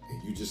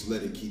you just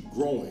let it keep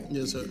growing,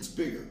 it gets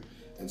bigger.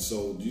 And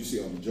so you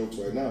see all the jokes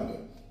right now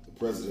that the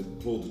president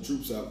pulled the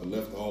troops out but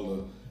left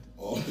all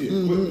the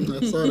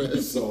equipment. I saw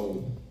that.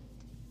 So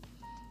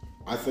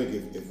I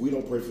think if we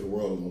don't pray for the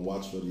world and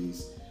watch for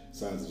these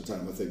signs of the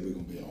time, I think we're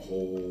gonna be in a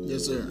whole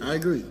I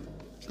agree.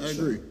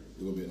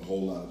 We're gonna be in a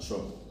whole lot of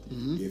trouble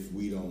if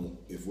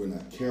we're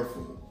not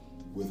careful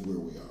with where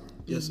we are.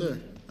 Yes, sir.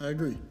 I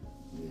agree.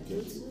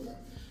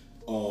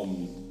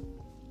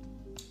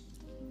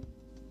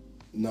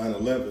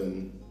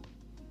 9/11,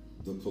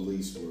 the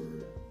police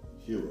were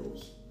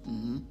heroes.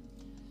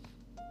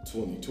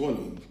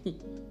 2020,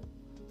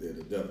 they're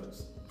the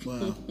devils.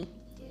 Wow.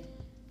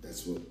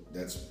 That's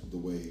the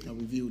way I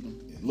reviewed them.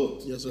 it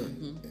looked. Yes, sir.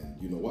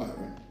 And you know why,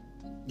 right?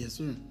 Yes,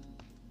 sir.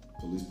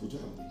 Police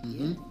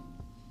brutality.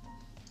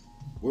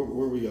 Where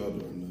were y'all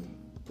during the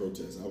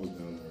protest? I was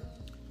down there.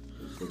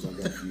 Which I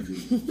got a few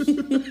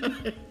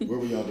videos. Where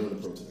were y'all during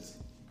the protest?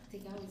 I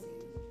think I was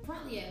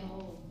probably at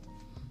home.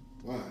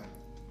 Why?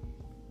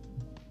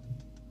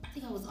 I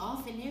think I was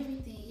off and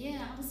everything.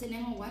 Yeah, I was sitting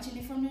at home watching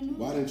it from the news.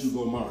 Why didn't you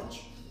go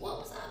march? What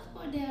was I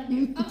going down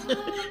there?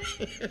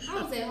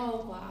 I was at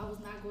home, but I was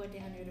not going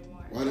down there to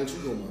march. Why didn't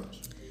you go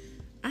march?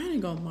 I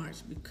didn't go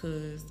march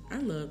because I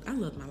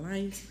love my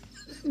life.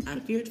 I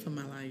feared for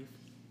my life,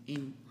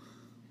 and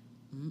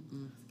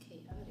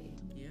Chaotic.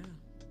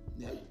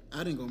 yeah.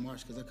 I didn't go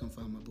march because I couldn't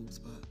find my boot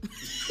spot.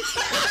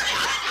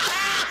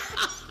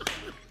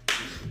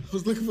 I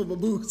was looking for my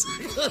boots.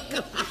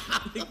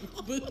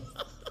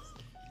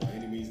 By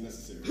any means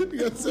necessary.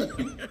 Yes, sir.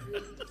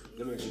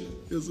 Let me ask you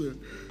Yes, this. sir.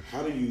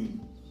 How do you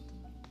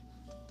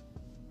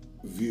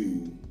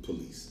view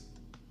police?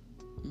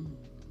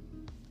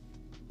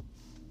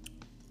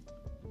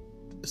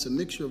 It's a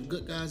mixture of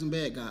good guys and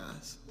bad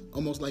guys,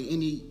 almost like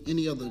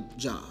any other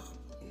job.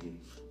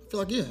 I feel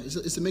like,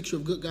 it's a mixture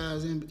of good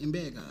guys and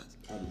bad guys.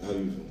 How do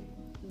you feel?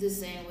 The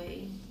same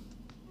way,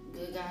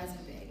 good guys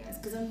and bad guys.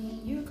 Because, I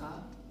mean, you're a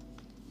cop,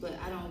 but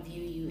I don't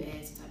view you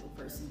as the type of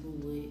person who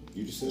would...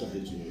 You just said I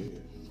hit you in the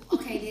head.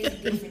 Okay, that's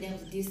different. That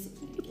was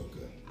discipline.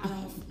 Okay. I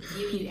don't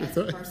view you as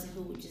a person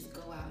who would just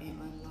go out and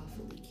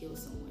unlawfully kill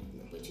someone.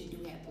 But you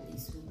do have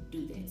police who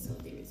do that, so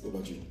there is... What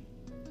about you?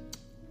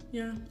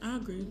 Yeah, I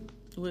agree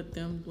with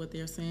them, what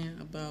they're saying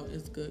about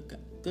it's good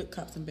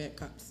cops and bad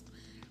cops.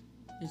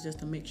 It's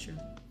just a mixture.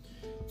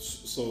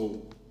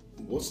 So,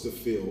 what's the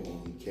feel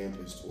on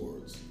campus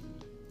towards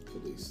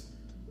police?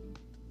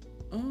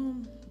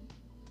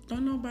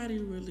 Don't nobody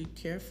really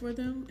care for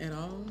them at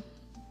all.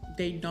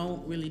 They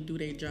don't really do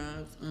their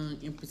jobs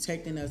in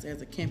protecting us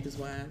as a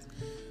campus-wise,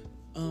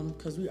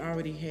 because we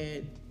already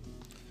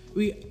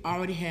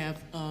have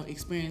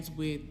experience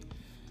with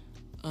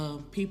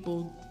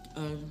people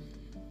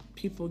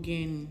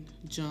getting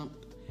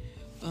jumped,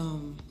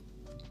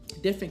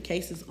 different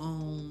cases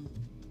on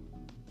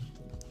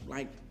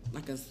like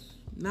a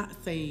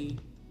not say,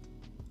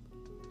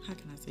 how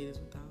can I say this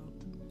without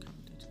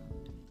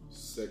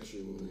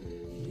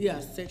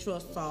sexual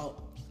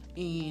assault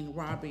and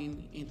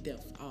robbing and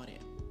theft, all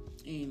that.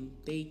 And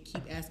they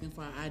keep asking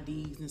for our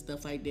IDs and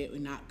stuff like that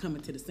and not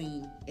coming to the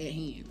scene at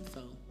hand.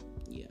 So,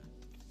 yeah.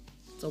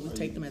 So we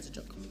take them as a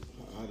joke.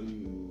 How do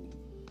you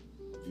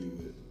view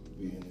it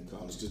being in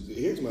college? 'Cause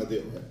here's my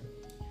deal, right?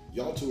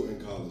 Y'all two are in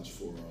college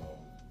for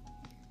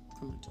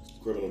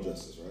criminal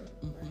justice, right?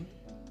 Mm-hmm.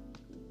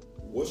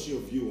 What's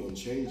your view on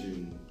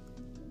changing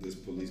this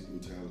police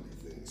brutality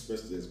thing,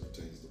 especially as it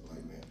pertains to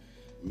black men?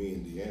 Me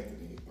and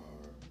DeAnthony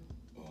are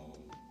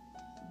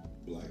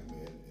black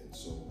men, and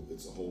so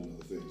it's a whole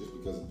other thing. Just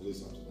because I'm a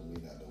police officer don't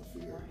mean I don't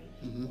fear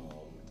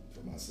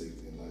for my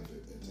safety in life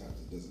at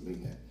times. It doesn't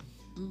mean that.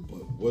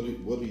 But what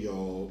are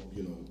y'all,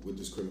 with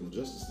this criminal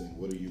justice thing,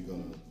 what are you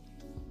gonna...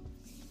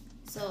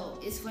 So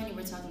it's funny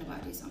we're talking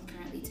about this. I'm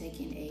currently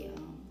taking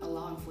a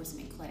law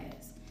enforcement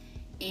class,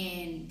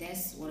 and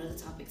that's one of the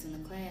topics in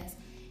the class.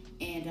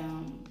 And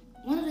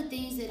one of the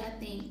things that I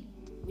think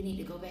we need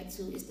to go back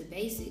to is the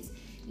basics.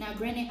 Now,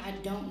 granted, I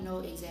don't know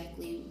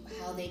exactly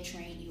how they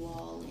train you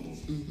all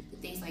and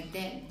things like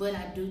that, but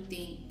I do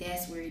think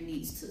that's where it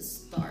needs to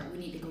start. We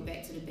need to go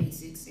back to the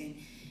basics, and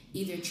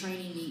either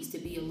training needs to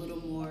be a little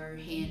more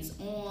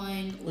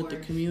hands-on, with or the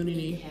community.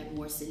 we need to have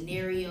more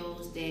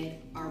scenarios that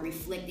are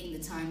reflecting the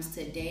times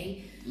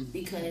today,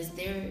 because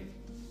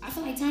I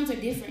feel like times are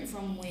different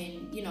from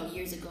when,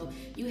 years ago.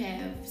 You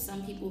have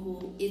some people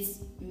who it's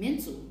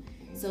mental.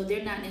 So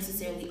they're not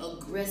necessarily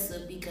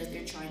aggressive because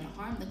they're trying to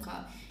harm the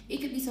cop.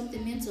 It could be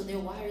something mental. Their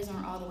wires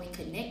aren't all the way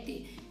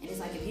connected. And it's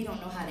like, if you don't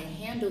know how to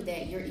handle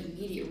that, your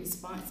immediate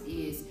response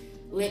is,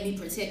 let me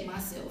protect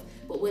myself.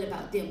 But what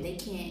about them? They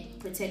can't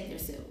protect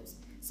themselves.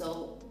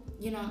 So,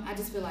 I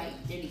just feel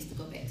like there needs to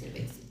go back to the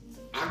basics.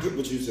 I get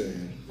what you're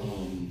saying.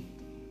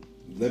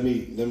 Let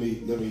me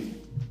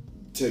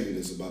tell you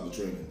this about the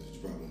training that you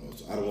probably know.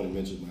 So I don't want to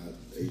mention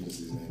my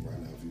agency's name right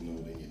now. If you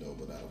know, then you know,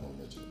 but I don't want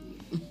to mention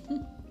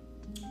it.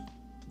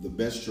 The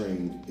best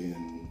trained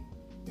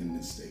in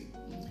this state.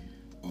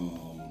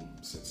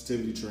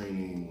 Sensitivity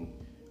training,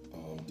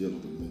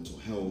 dealing with mental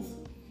health,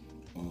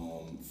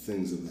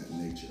 things of that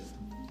nature.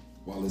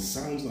 While it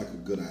sounds like a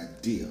good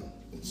idea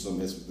in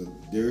some aspects,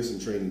 there is some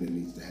training that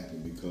needs to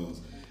happen, because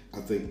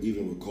I think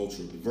even with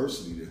cultural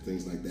diversity, there are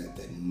things like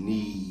that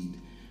need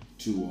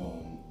to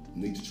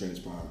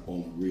transpire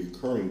on a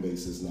reoccurring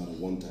basis, not a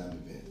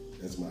one-time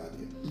event. That's my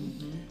idea.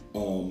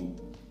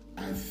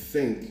 I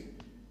think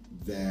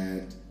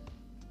that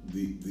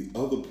the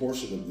other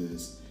portion of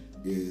this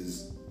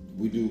is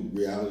we do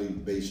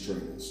reality-based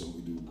training. So we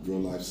do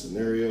real-life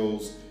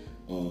scenarios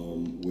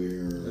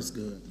where that's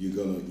good. You're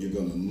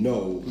gonna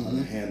know how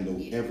to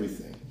handle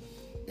everything,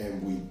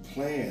 and we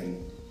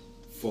plan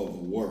for the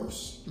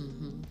worst,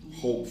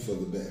 hope for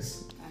the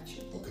best.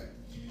 Gotcha. Okay.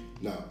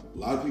 Now, a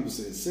lot of people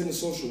say, send a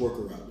social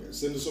worker out there.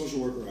 Send a social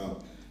worker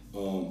out.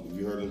 Have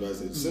you heard anybody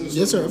say, send a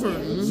social worker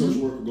out there. The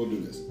social worker go do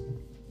this.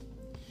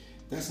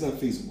 That's not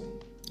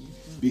feasible,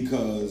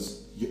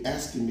 because you're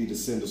asking me to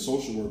send a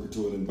social worker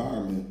to an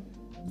environment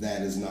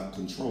that is not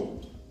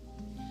controlled.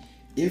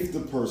 If the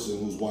person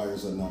whose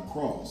wires are not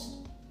crossed,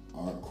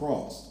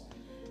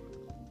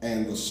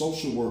 and the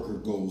social worker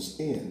goes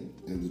in,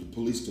 and the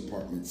police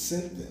department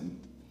sent them,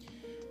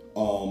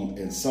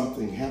 and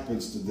something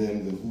happens to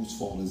them, then whose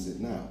fault is it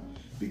now?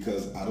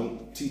 Because I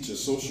don't teach a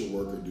social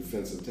worker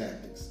defensive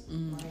tactics.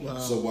 Wow.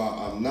 So while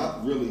I'm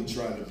not really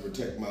trying to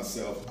protect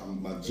myself,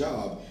 my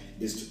job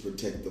is to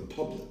protect the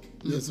public.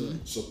 Yes, sir.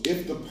 So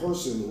if the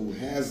person who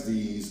has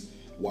these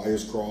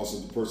wires crossed,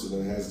 and the person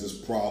that has this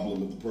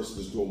problem, and the person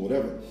that's doing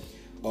whatever,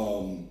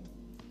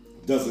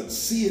 doesn't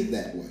see it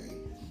that way,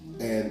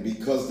 and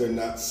because they're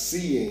not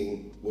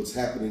seeing what's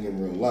happening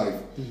in real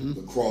life,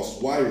 the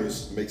crossed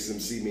wires makes him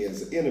see me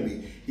as an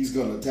enemy, he's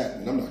going to attack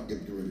me. And I'm not going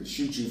to get ready to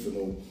shoot you for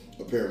no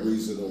apparent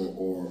reason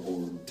or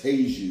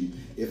tase you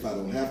if I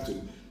don't have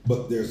to.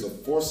 But there's a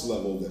force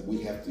level that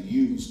we have to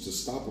use to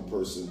stop a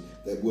person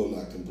that will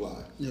not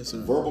comply. Yes, sir.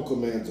 Verbal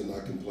commands are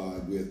not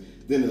complied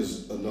with. Then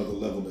there's another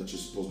level that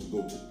you're supposed to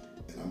go to.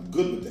 And I'm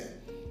good with that.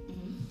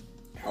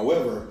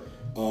 However,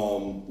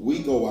 we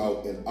go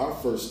out, and our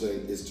first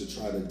thing is to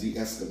try to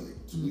de-escalate.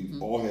 So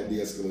we've all had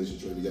de-escalation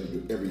training. You got to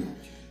do it every year.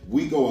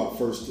 We go out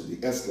first to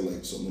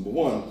de-escalate. So number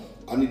one,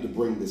 I need to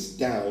bring this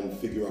down,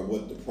 figure out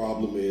what the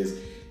problem is.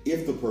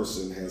 If the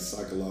person has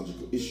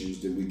psychological issues,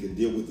 then we can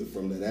deal with it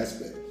from that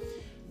aspect.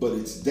 But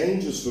it's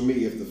dangerous for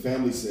me if the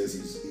family says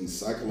he's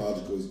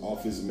psychological, he's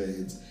off his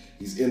meds,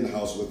 he's in the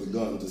house with a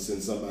gun, to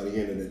send somebody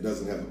in that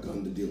doesn't have a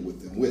gun to deal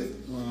with them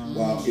with.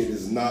 While it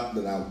is not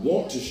that I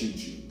want to shoot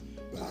you,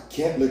 but I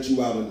can't let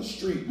you out in the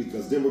street,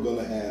 because then we're going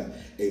to have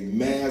a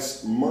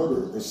mass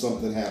murder or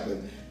something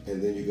happen,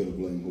 and then you're going to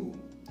blame who?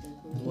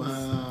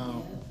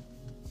 Wow.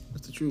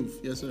 That's the truth.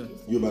 Yes, sir.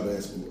 You're about to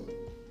ask me what?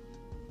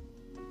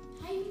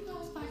 How you know I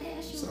was about to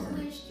ask you a Sorry.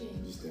 question?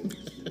 I just think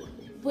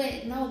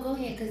But no, go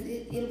ahead, because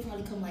it'll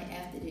probably come like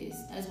after this.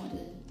 I just wanted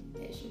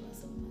to ask you about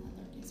something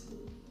I learned in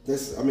school.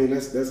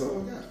 that's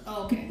all I got.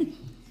 Oh, okay.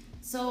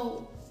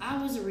 So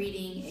I was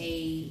reading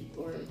a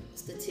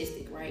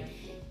statistic, right?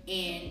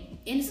 And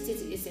in the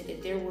statistic, it said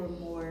that there were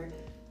more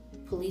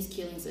police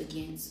killings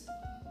against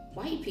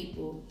white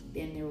people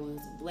than there was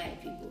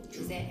black people.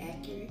 Is that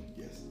accurate?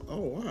 Yes. Oh,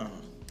 wow.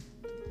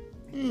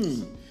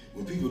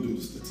 When people do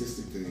the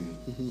statistic thing,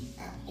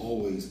 I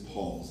always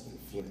pause and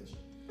flinch,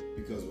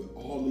 because with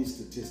all these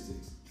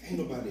statistics, ain't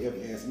nobody ever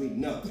asked me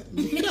nothing.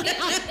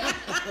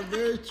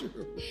 Very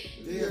true.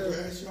 They ever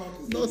asked y'all?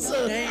 No,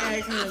 sir. They ain't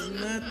asking us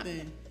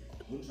nothing.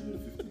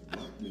 150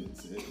 black men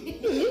said,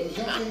 "But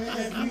y'all can't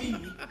ask me."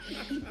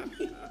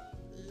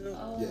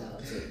 Oh, Yeah.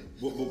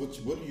 So,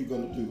 what are you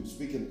gonna do?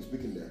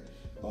 Speaking there,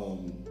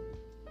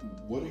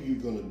 what are you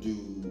gonna do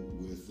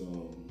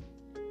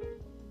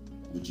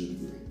with your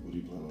degree? What do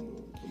you plan on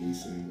doing?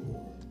 Policing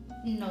or?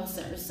 no,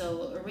 sir.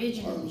 So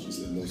originally, She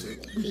said no, sir.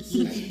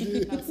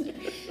 no, sir.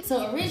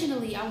 So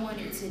originally, I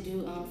wanted to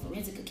do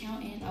forensic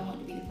accounting. I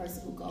wanted to be the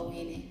person who go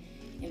in and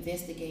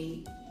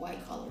investigate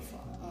white collar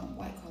crimes,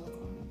 like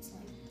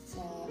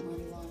fraud,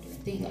 money laundering,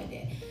 things like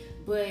that.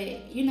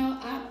 But, you know,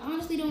 I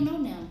honestly don't know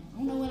now. I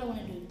don't know what I want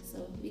to do.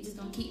 So we just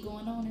going to keep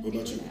going on and What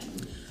about figure you?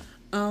 it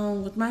out.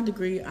 With my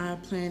degree, I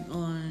plan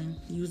on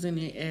using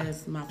it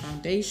as my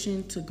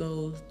foundation to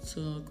go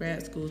to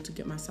grad school to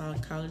get my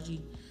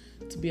psychology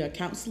to be a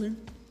counselor.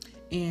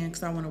 And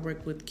because I want to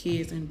work with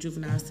kids in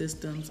juvenile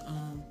systems,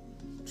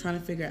 trying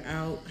to figure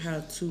out how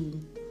to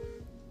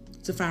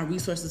find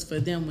resources for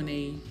them when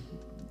they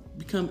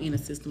become in a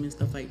system and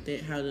stuff like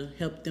that, how to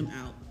help them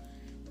out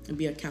and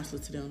be a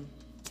counselor to them.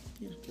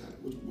 Yeah.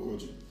 What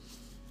about you?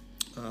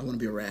 I want to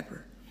be a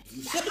rapper.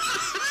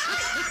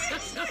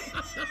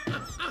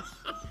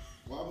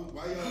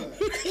 Why y'all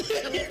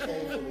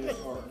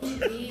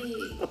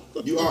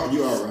You are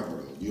a rapper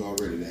though. You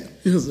already that.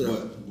 Yes, sir.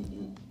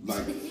 But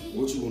like,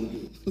 what you want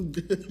to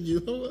do? You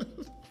know what?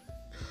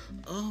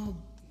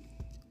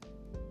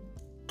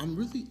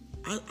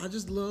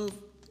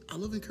 I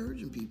love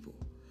encouraging people.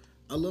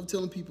 I love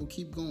telling people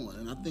keep going,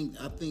 and I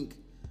think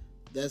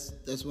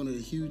that's one of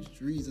the huge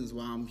reasons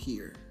why I'm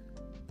here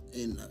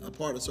and a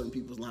part of certain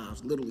people's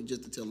lives. Literally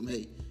just to tell them,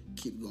 hey,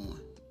 keep going.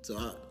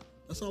 So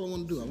that's all I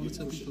want to do. I want to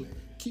tell people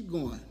keep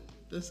going.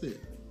 That's it.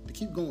 To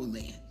keep going,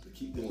 man.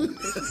 Keep going.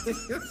 I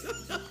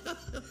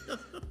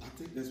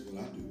think that's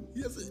what I do.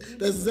 Yes,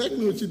 that's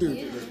exactly what you do.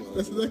 Yeah.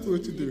 That's exactly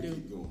what you do.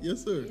 Keep going.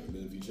 Yes, sir. And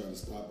then if you try to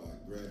stop, I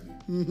grab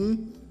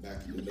you. Back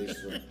of your lace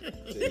front.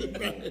 Take you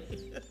home.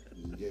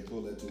 You can't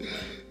pull that too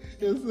hard.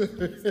 Yes, sir.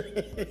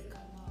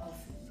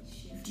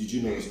 Did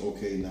you know it's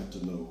okay not to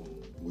know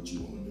what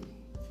you want to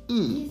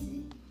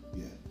do?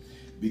 Yeah.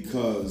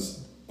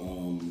 Because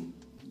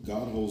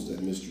God holds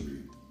that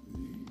mystery.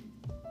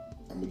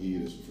 I'm going to give you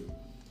this for free.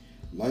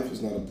 Life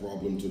is not a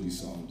problem to be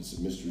solved. It's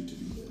a mystery to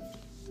be lived.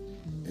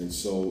 And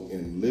so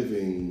in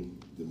living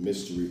the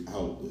mystery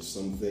out, there's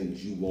some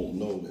things you won't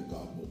know that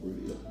God won't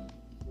reveal.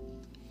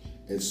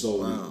 And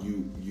so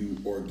you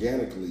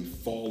organically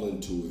fall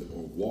into it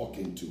or walk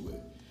into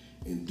it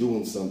in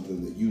doing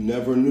something that you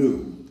never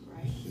knew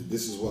that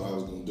this is what I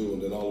was going to do.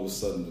 And then all of a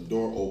sudden the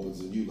door opens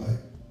and you like,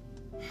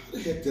 how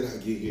the heck did I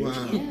get here?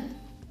 Wow. Yeah.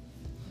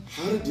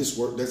 How did this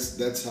work?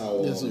 That's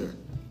how Yes, sir.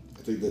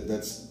 I think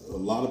that's a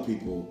lot of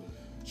people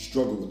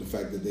struggle with the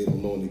fact that they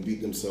don't know and they beat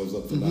themselves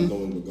up for not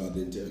knowing what God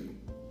didn't tell you.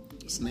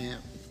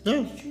 Snap.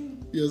 Yeah.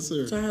 Yes,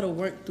 sir. So how to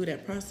work through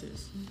that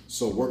process?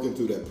 So working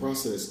through that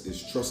process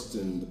is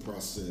trusting the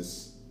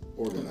process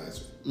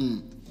organizer.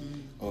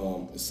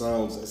 It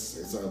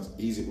sounds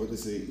easy. What they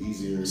say,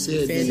 easier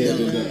Said than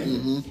than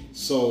done.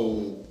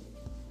 So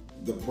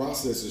the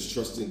process is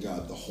trusting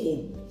God. The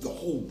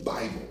whole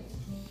Bible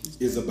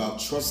is about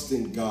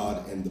trusting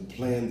God and the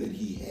plan that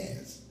He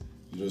has.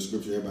 You know the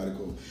scripture, everybody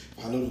goes,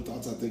 I know the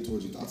thoughts I think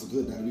towards you. Thoughts are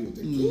good, not evil.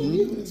 They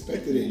you would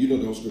expect it in. You know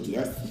the whole scripture,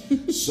 right?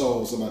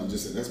 So somebody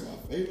just said, that's my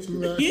favorite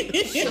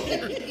scripture. So,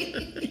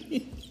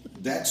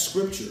 that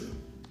scripture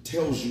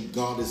tells you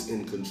God is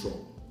in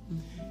control.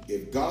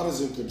 If God is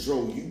in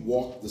control, you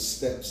walk the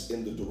steps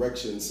in the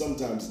direction,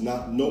 sometimes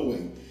not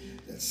knowing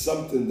that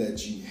something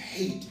that you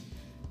hate,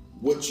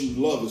 what you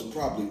love is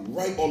probably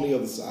right on the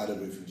other side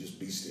of it if you just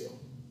be still.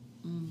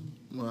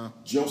 Wow.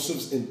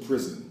 Joseph's in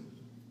prison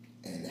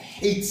and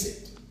hates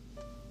it,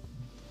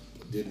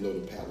 but didn't know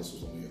the palace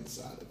was on the other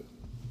side of it.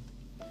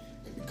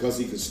 And because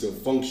he could still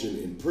function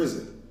in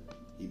prison,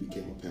 he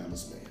became a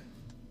palace man.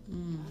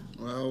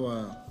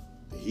 Wow.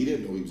 He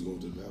didn't know he was going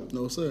to the palace.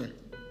 No, sir.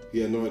 He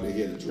had no idea.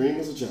 He had a dream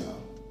as a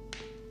child,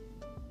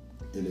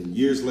 and then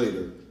years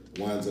later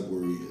winds up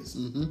where he is.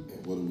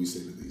 And what do we say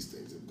to these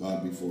things? If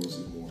God be for us,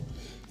 He's more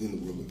than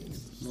the world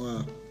against us.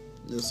 Wow.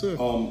 Yes, sir.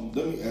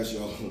 Let me ask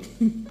y'all a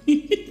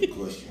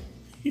question.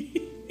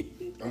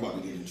 I'm about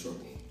to get in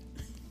trouble.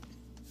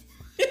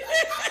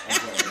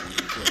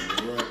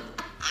 Right?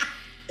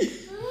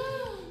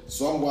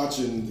 So I'm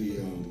watching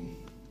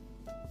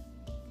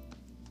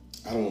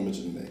I don't want to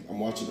mention the name. I'm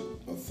watching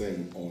a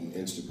thing on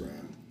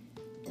Instagram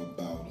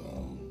about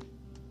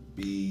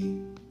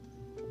BBLs.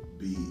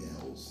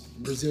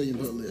 Brazilian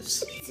butt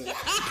lifts.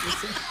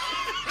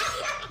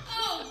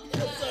 Oh,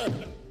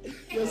 God.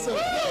 Yes, sir.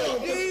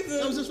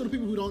 That was just for the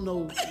people who don't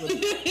know.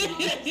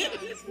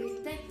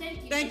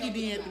 Thank you,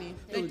 D'Anthony.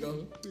 There we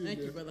go. Thank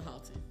you, Brother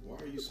Halton. Why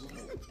are you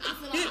smiling? I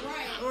feel like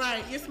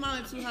Right, you're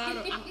smiling too hard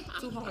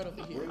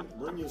over here.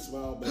 Bring your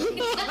smile back.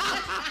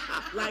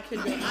 Like,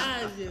 'cause your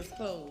eyes just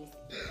closed.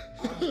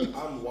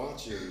 I'm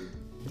watching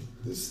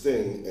this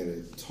thing, and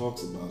it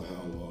talks about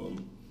how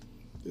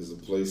there's a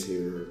place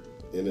here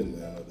in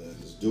Atlanta that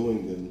is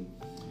doing them,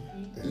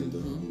 and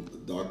the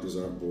doctors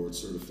aren't board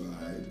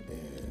certified,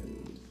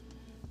 and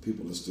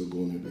people are still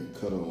going there being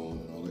cut on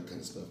and all that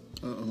kind of stuff.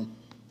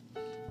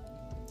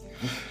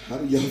 How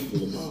do y'all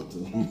feel about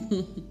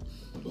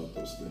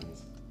those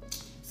things?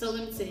 So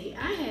let me tell you,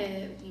 I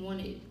had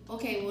wanted,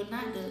 okay, well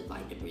not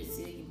the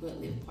Brazilian butt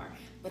lift part,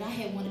 but I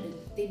had wanted the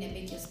thing that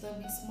make your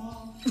stomach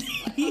small.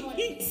 Like, I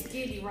wanted to be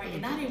skinny, right?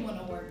 And I didn't want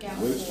to work out.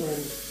 Waist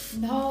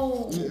training?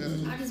 No,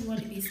 I just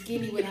wanted to be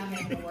skinny without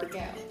having to work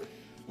out.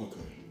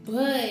 Okay.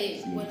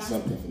 But when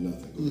Something for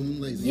nothing.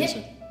 Lazy. Yes,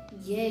 sir.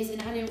 Yes,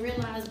 and I didn't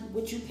realize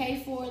what you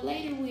pay for it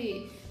later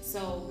with.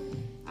 So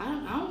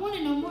I don't want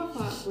it no more,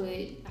 Pop, but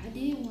I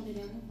did want it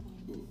at one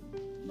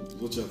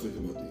point. What y'all think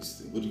about these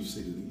things? What do you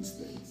say to these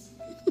things?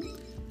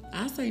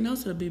 I say no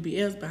to the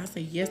BBLs, but I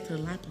say yes to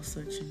the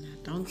liposuction. Now,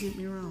 don't get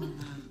me wrong,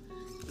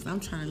 because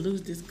I'm trying to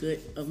lose this gut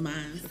of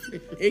mine.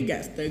 It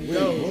got to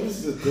go. Wait, what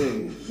is the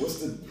thing?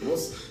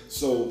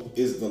 So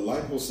is the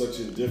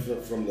liposuction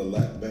different from the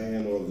lap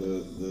band or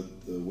the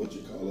what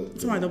you call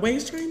it? Somebody, the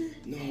waist trainer?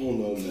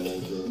 No.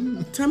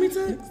 Tummy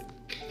tucks?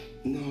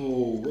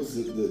 No, what's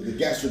it? The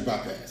gastric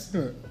bypass.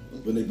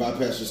 When they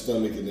bypass your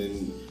stomach and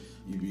then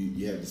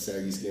you have the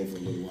saggy skin for a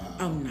little while.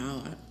 Oh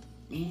no.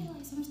 Man,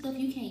 like some stuff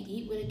you can't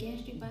eat with a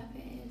gastric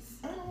bypass.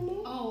 I don't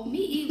know. Oh, me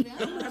either.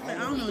 I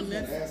don't know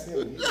nothing. Ask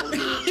him.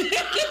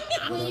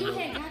 When you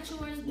had got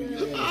yours,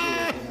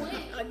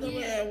 I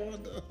never had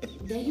one though.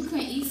 then you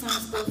couldn't eat certain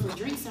stuff or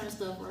drink certain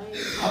stuff, right?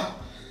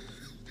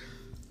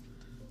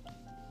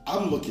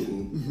 I'm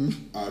looking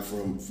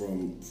from.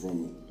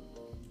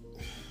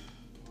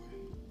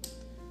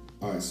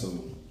 All right, so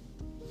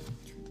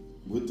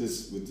with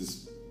this,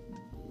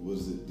 what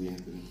is it,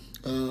 D'Anthony?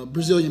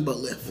 Brazilian butt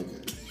lift. Okay.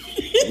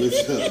 With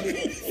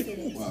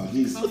wow,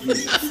 he's So much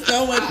he's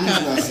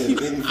not saying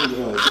anything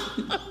else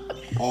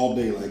all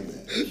day like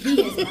that.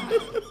 He is not.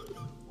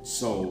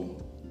 So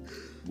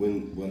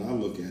when I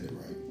look at it,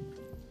 right,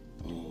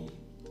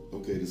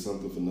 okay, there's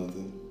something for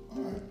nothing.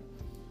 All right,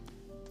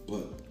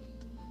 but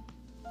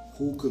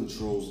who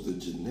controls the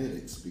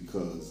genetics?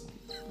 Because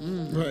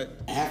Right.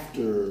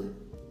 after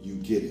you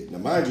get it, now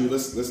mind you,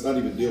 let's not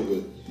even deal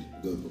with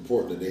the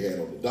report that they had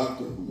on the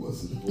doctor, who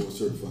was a board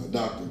certified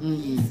doctor,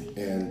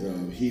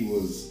 and he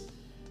was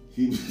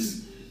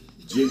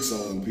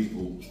jigsawing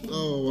people.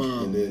 Oh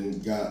wow. And then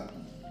got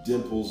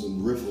dimples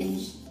and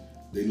ripples.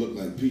 They look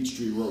like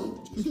Peachtree Road.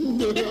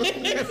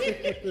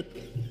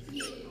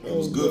 It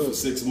was good for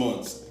 6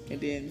 months.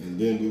 And then And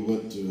then we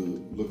went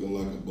to looking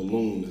like a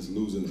balloon that's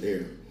losing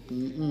air.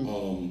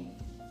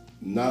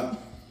 Not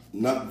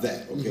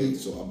that, okay?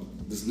 So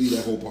just leave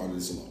that whole part of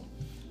this alone.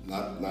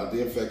 Not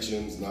the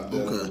infections, not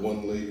the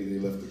one lady, they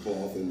left the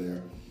cloth in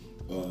there.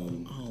 Oh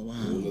wow.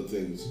 One of the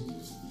things,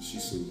 she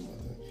sued him, I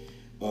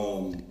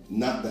think.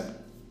 Not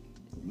that.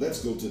 Let's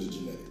go to the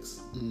genetics.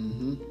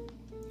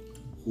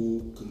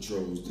 Who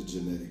controls the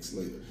genetics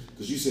later?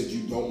 Because you said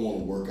you don't want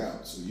to work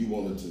out, so you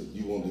wanted to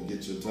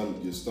get your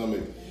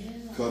stomach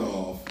cut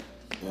off.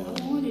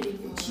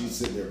 And she's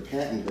sitting there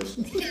patting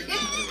herself.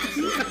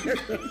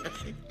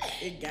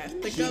 it got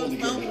to go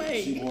some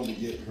way. She wanted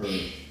to get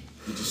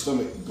your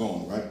stomach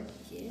gone, right?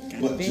 Yeah.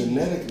 But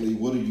genetically,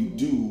 what do you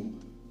do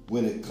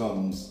when it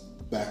comes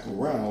back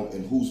around,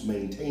 and who's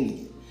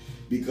maintaining it?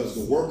 Because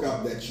the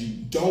workout that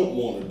you don't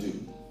want to do,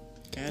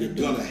 you're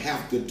gonna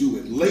have to do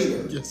it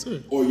later, Yes,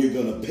 sir. or you're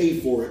gonna pay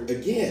for it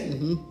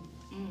again.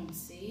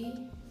 See?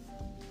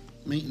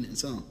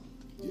 Maintenance, huh?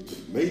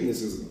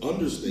 Maintenance is an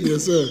understatement.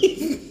 Yes, sir.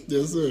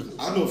 Yes, sir.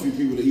 I know a few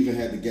people that even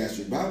had the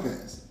gastric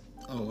bypass.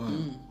 Oh wow.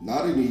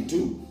 Now they need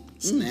 2.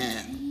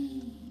 Snap.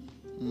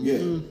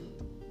 Yeah.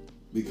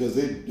 Because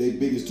they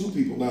big as 2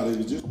 people now. They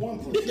was just 1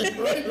 person.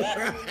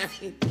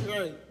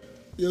 Right.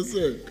 Yes,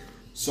 sir.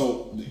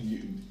 So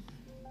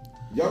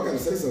y'all gotta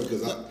say something,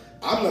 because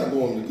I'm not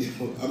going to.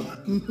 Well,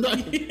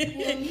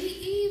 me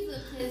either,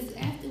 because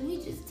after we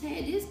just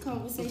had this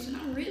conversation,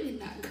 I'm really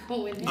not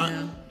going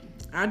now.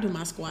 I do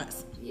my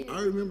squats. Yeah.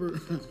 I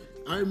remember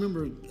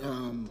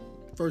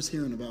first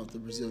hearing about the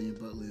Brazilian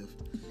butt lift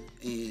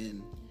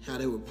and how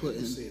they were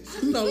putting. So I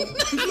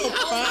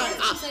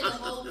say the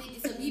whole thing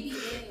is a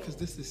BBL. Because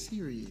this is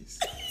serious,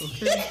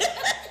 okay?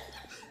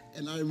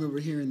 And I remember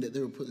hearing that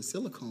they were putting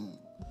silicone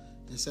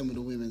in some of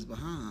the women's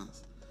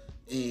behinds,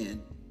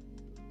 and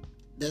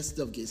that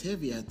stuff gets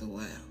heavy after a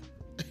while.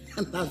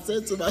 And I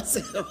said to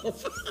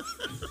myself,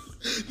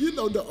 you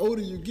know, the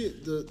older you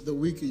get, the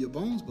weaker your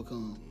bones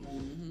become.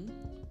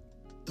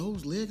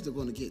 Those legs are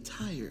going to get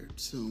tired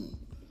soon.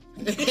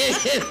 Like,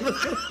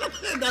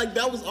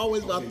 that was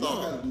always my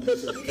thought. You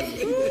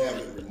gotta have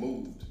it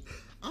removed.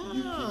 You can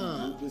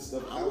move this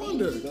stuff I out.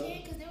 wonder.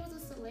 Because there was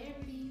a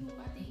celebrity who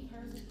I think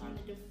hers was starting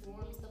to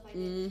deform and stuff like that.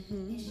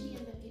 And she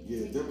ended up getting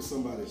Yeah, there was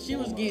somebody. She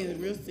was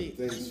getting real sick.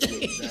 Things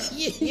flipped down.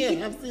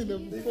 Yeah, I've seen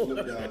them They before.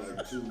 flipped down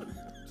like two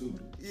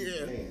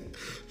Yeah. hands.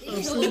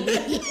 I've seen them.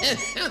 Then she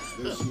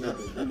had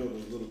the,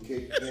 those little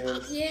cake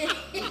pans. Yeah.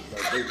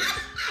 Like they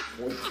were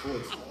pointed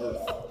towards the earth.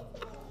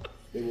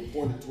 They were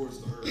pointed towards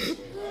the earth.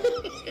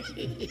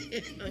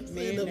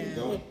 Man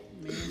down.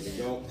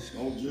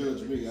 Don't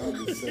judge me. I'm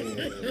just saying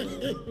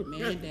that.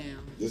 Man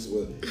down. This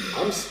was.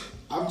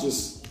 I'm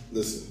just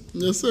listen.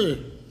 Yes, sir.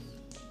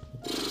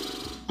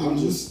 I'm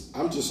just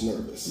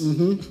nervous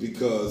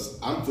because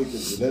I'm thinking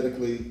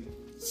genetically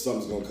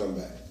something's gonna come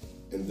back,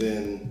 and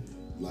then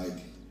like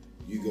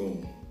you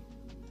gonna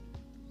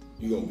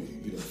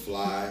be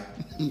fly,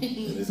 and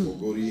it's gonna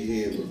go to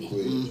your head real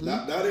quick.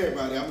 Not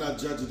everybody. I'm not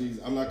judging these.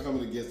 I'm not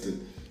coming against it.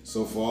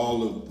 So for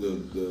all of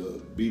the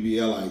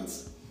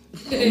BBLites,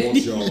 I don't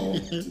want y'all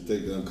to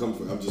think that I'm coming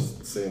for. I'm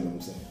just saying what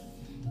I'm saying.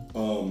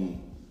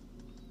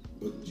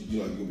 But you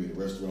know, you can be in a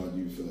restaurant,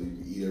 you feel like you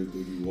can eat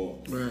everything you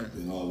want, Right.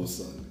 and all of a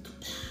sudden,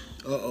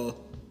 Uh-oh.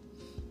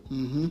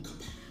 Mm-hmm.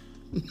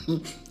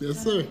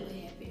 Yes, sir. What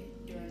happened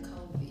during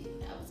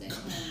COVID? I was at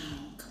home.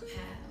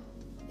 Kapow.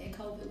 That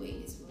COVID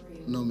wave is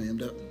real. No, ma'am.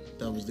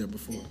 That was there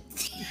before.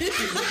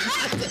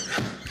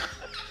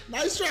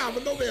 Nice try,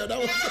 but no, ma'am. That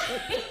was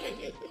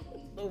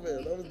no,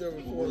 ma'am. That was there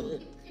before.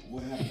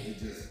 What happened? It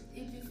just.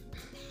 Yeah.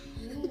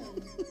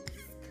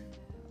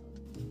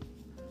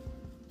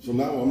 From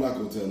now on, I'm not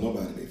gonna tell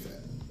nobody they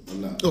fat.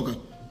 I'm not. Okay.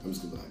 I'm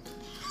just gonna be like.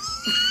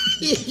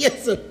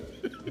 Yes, sir.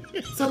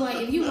 So,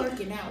 like, if you're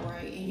working out,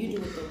 right, and you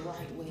do it the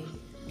right way,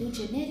 do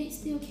genetics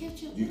still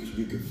catch up?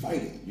 You can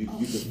fight it. You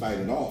can fight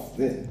it off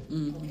then.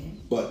 Okay.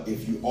 But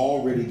if you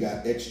already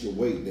got extra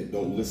weight that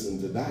don't listen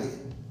to diet,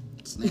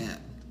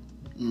 Snap.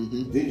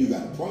 then you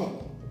got a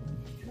problem.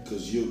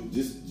 Because your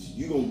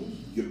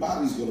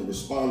body's gonna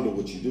respond to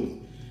what you're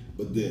doing.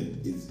 But then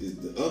it's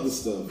the other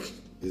stuff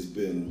has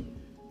been.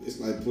 It's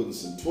like putting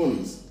some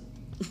 20s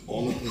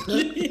on a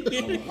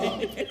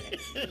hop.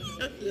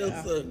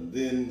 Yes, sir. And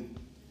then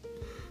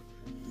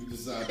you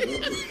decide to up it.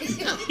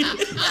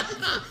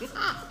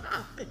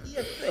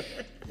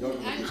 I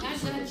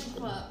got you,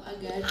 Pop. I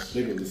got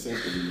you. Nigga, the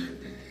Saints gonna be mad.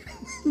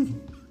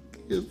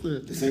 Yes, sir.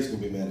 The Saints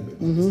gonna be mad at me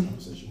about this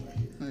conversation right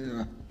here.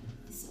 Yeah.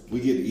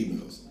 We get the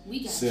emails.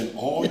 We got Send you.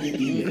 all your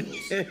emails.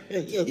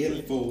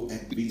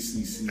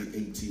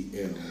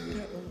 info@bccatl.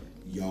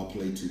 Y'all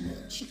play too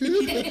much. Yes,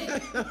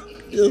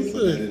 Put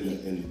sir. that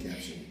in the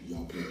caption.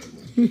 Y'all play too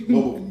much.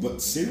 No,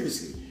 but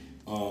seriously,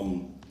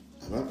 and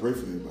I pray for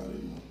everybody.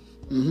 You know.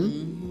 I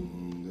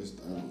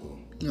don't know.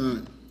 All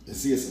right. And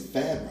see, it's a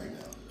fad right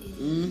now.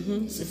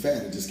 It's a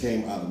fad. It just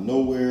came out of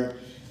nowhere.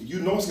 You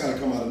know it's got to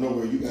come out of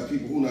nowhere. You got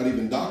people who not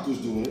even doctors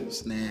doing it.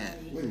 Snap.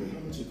 Wait a minute, how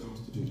much it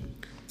cost to do that?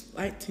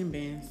 Like 10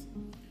 bands.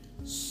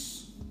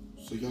 So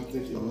y'all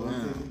think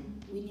thinking?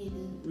 We need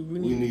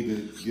We need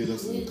to get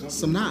us some company.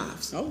 Some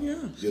knives. Oh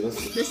yeah. Get us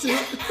That's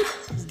it.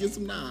 Let's get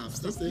some knives.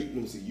 That's it. Let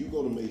me see. You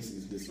go to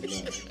Macy's, get some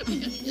knives. Cause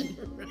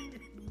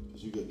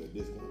you get that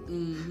discount.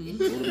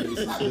 Go to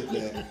Macy's, get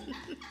that.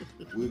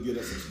 We'll get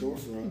us a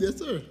storefront. Yes,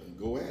 sir. And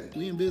go at it.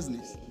 We in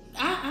business.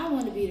 I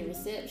want to be the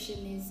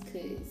receptionist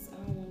because I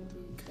don't want to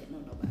be cutting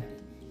on nobody.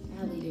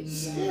 I'll leave it.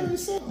 Scary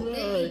something.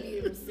 Let me be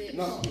the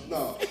receptionist.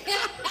 No.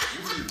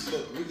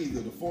 We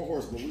either the 4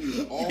 horsemen. We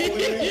either all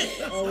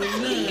in or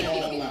we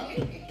all out.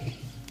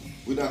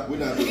 We're not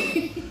doing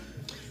it.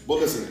 But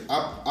listen,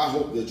 I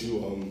hope that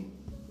you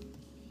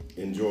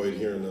enjoyed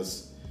hearing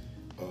us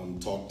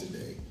talk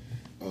today.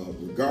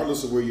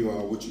 Regardless of where you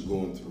are, what you're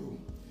going through,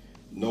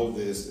 know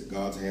this, that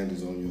God's hand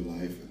is on your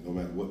life, and no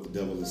matter what the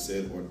devil has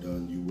said or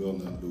done, you will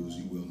not lose,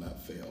 you will not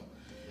fail.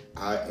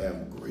 I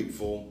am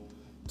grateful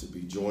to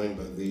be joined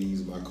by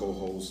my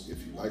co-hosts.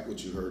 If you like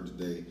what you heard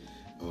today,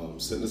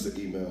 send us an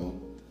email.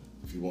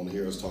 If you want to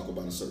hear us talk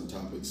about a certain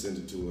topic, send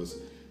it to us.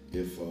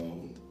 If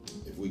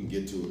we can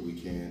get to it, we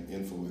can.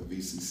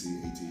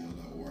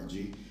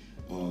 info@bccatl.org.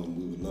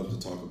 We would love to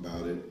talk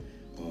about it.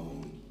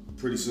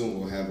 Pretty soon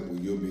we'll have it where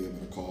you'll be able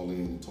to call in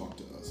and talk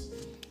to us.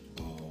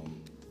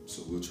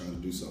 So we'll try to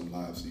do something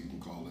live so you can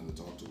call in and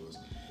talk to us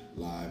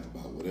live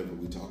about whatever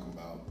we're talking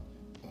about.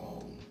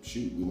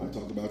 Shoot, we might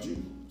talk about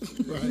you.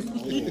 Right.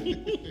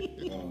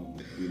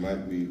 We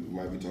might be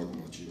talking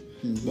about you.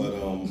 But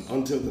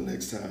until the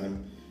next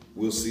time,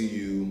 we'll see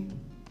you.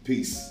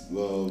 Peace,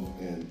 love,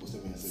 and what's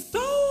that man say?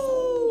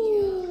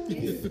 So.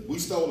 Yeah, we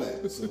stole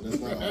that, so that's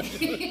not all.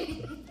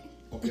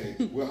 Okay,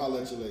 we'll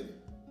holler at you later.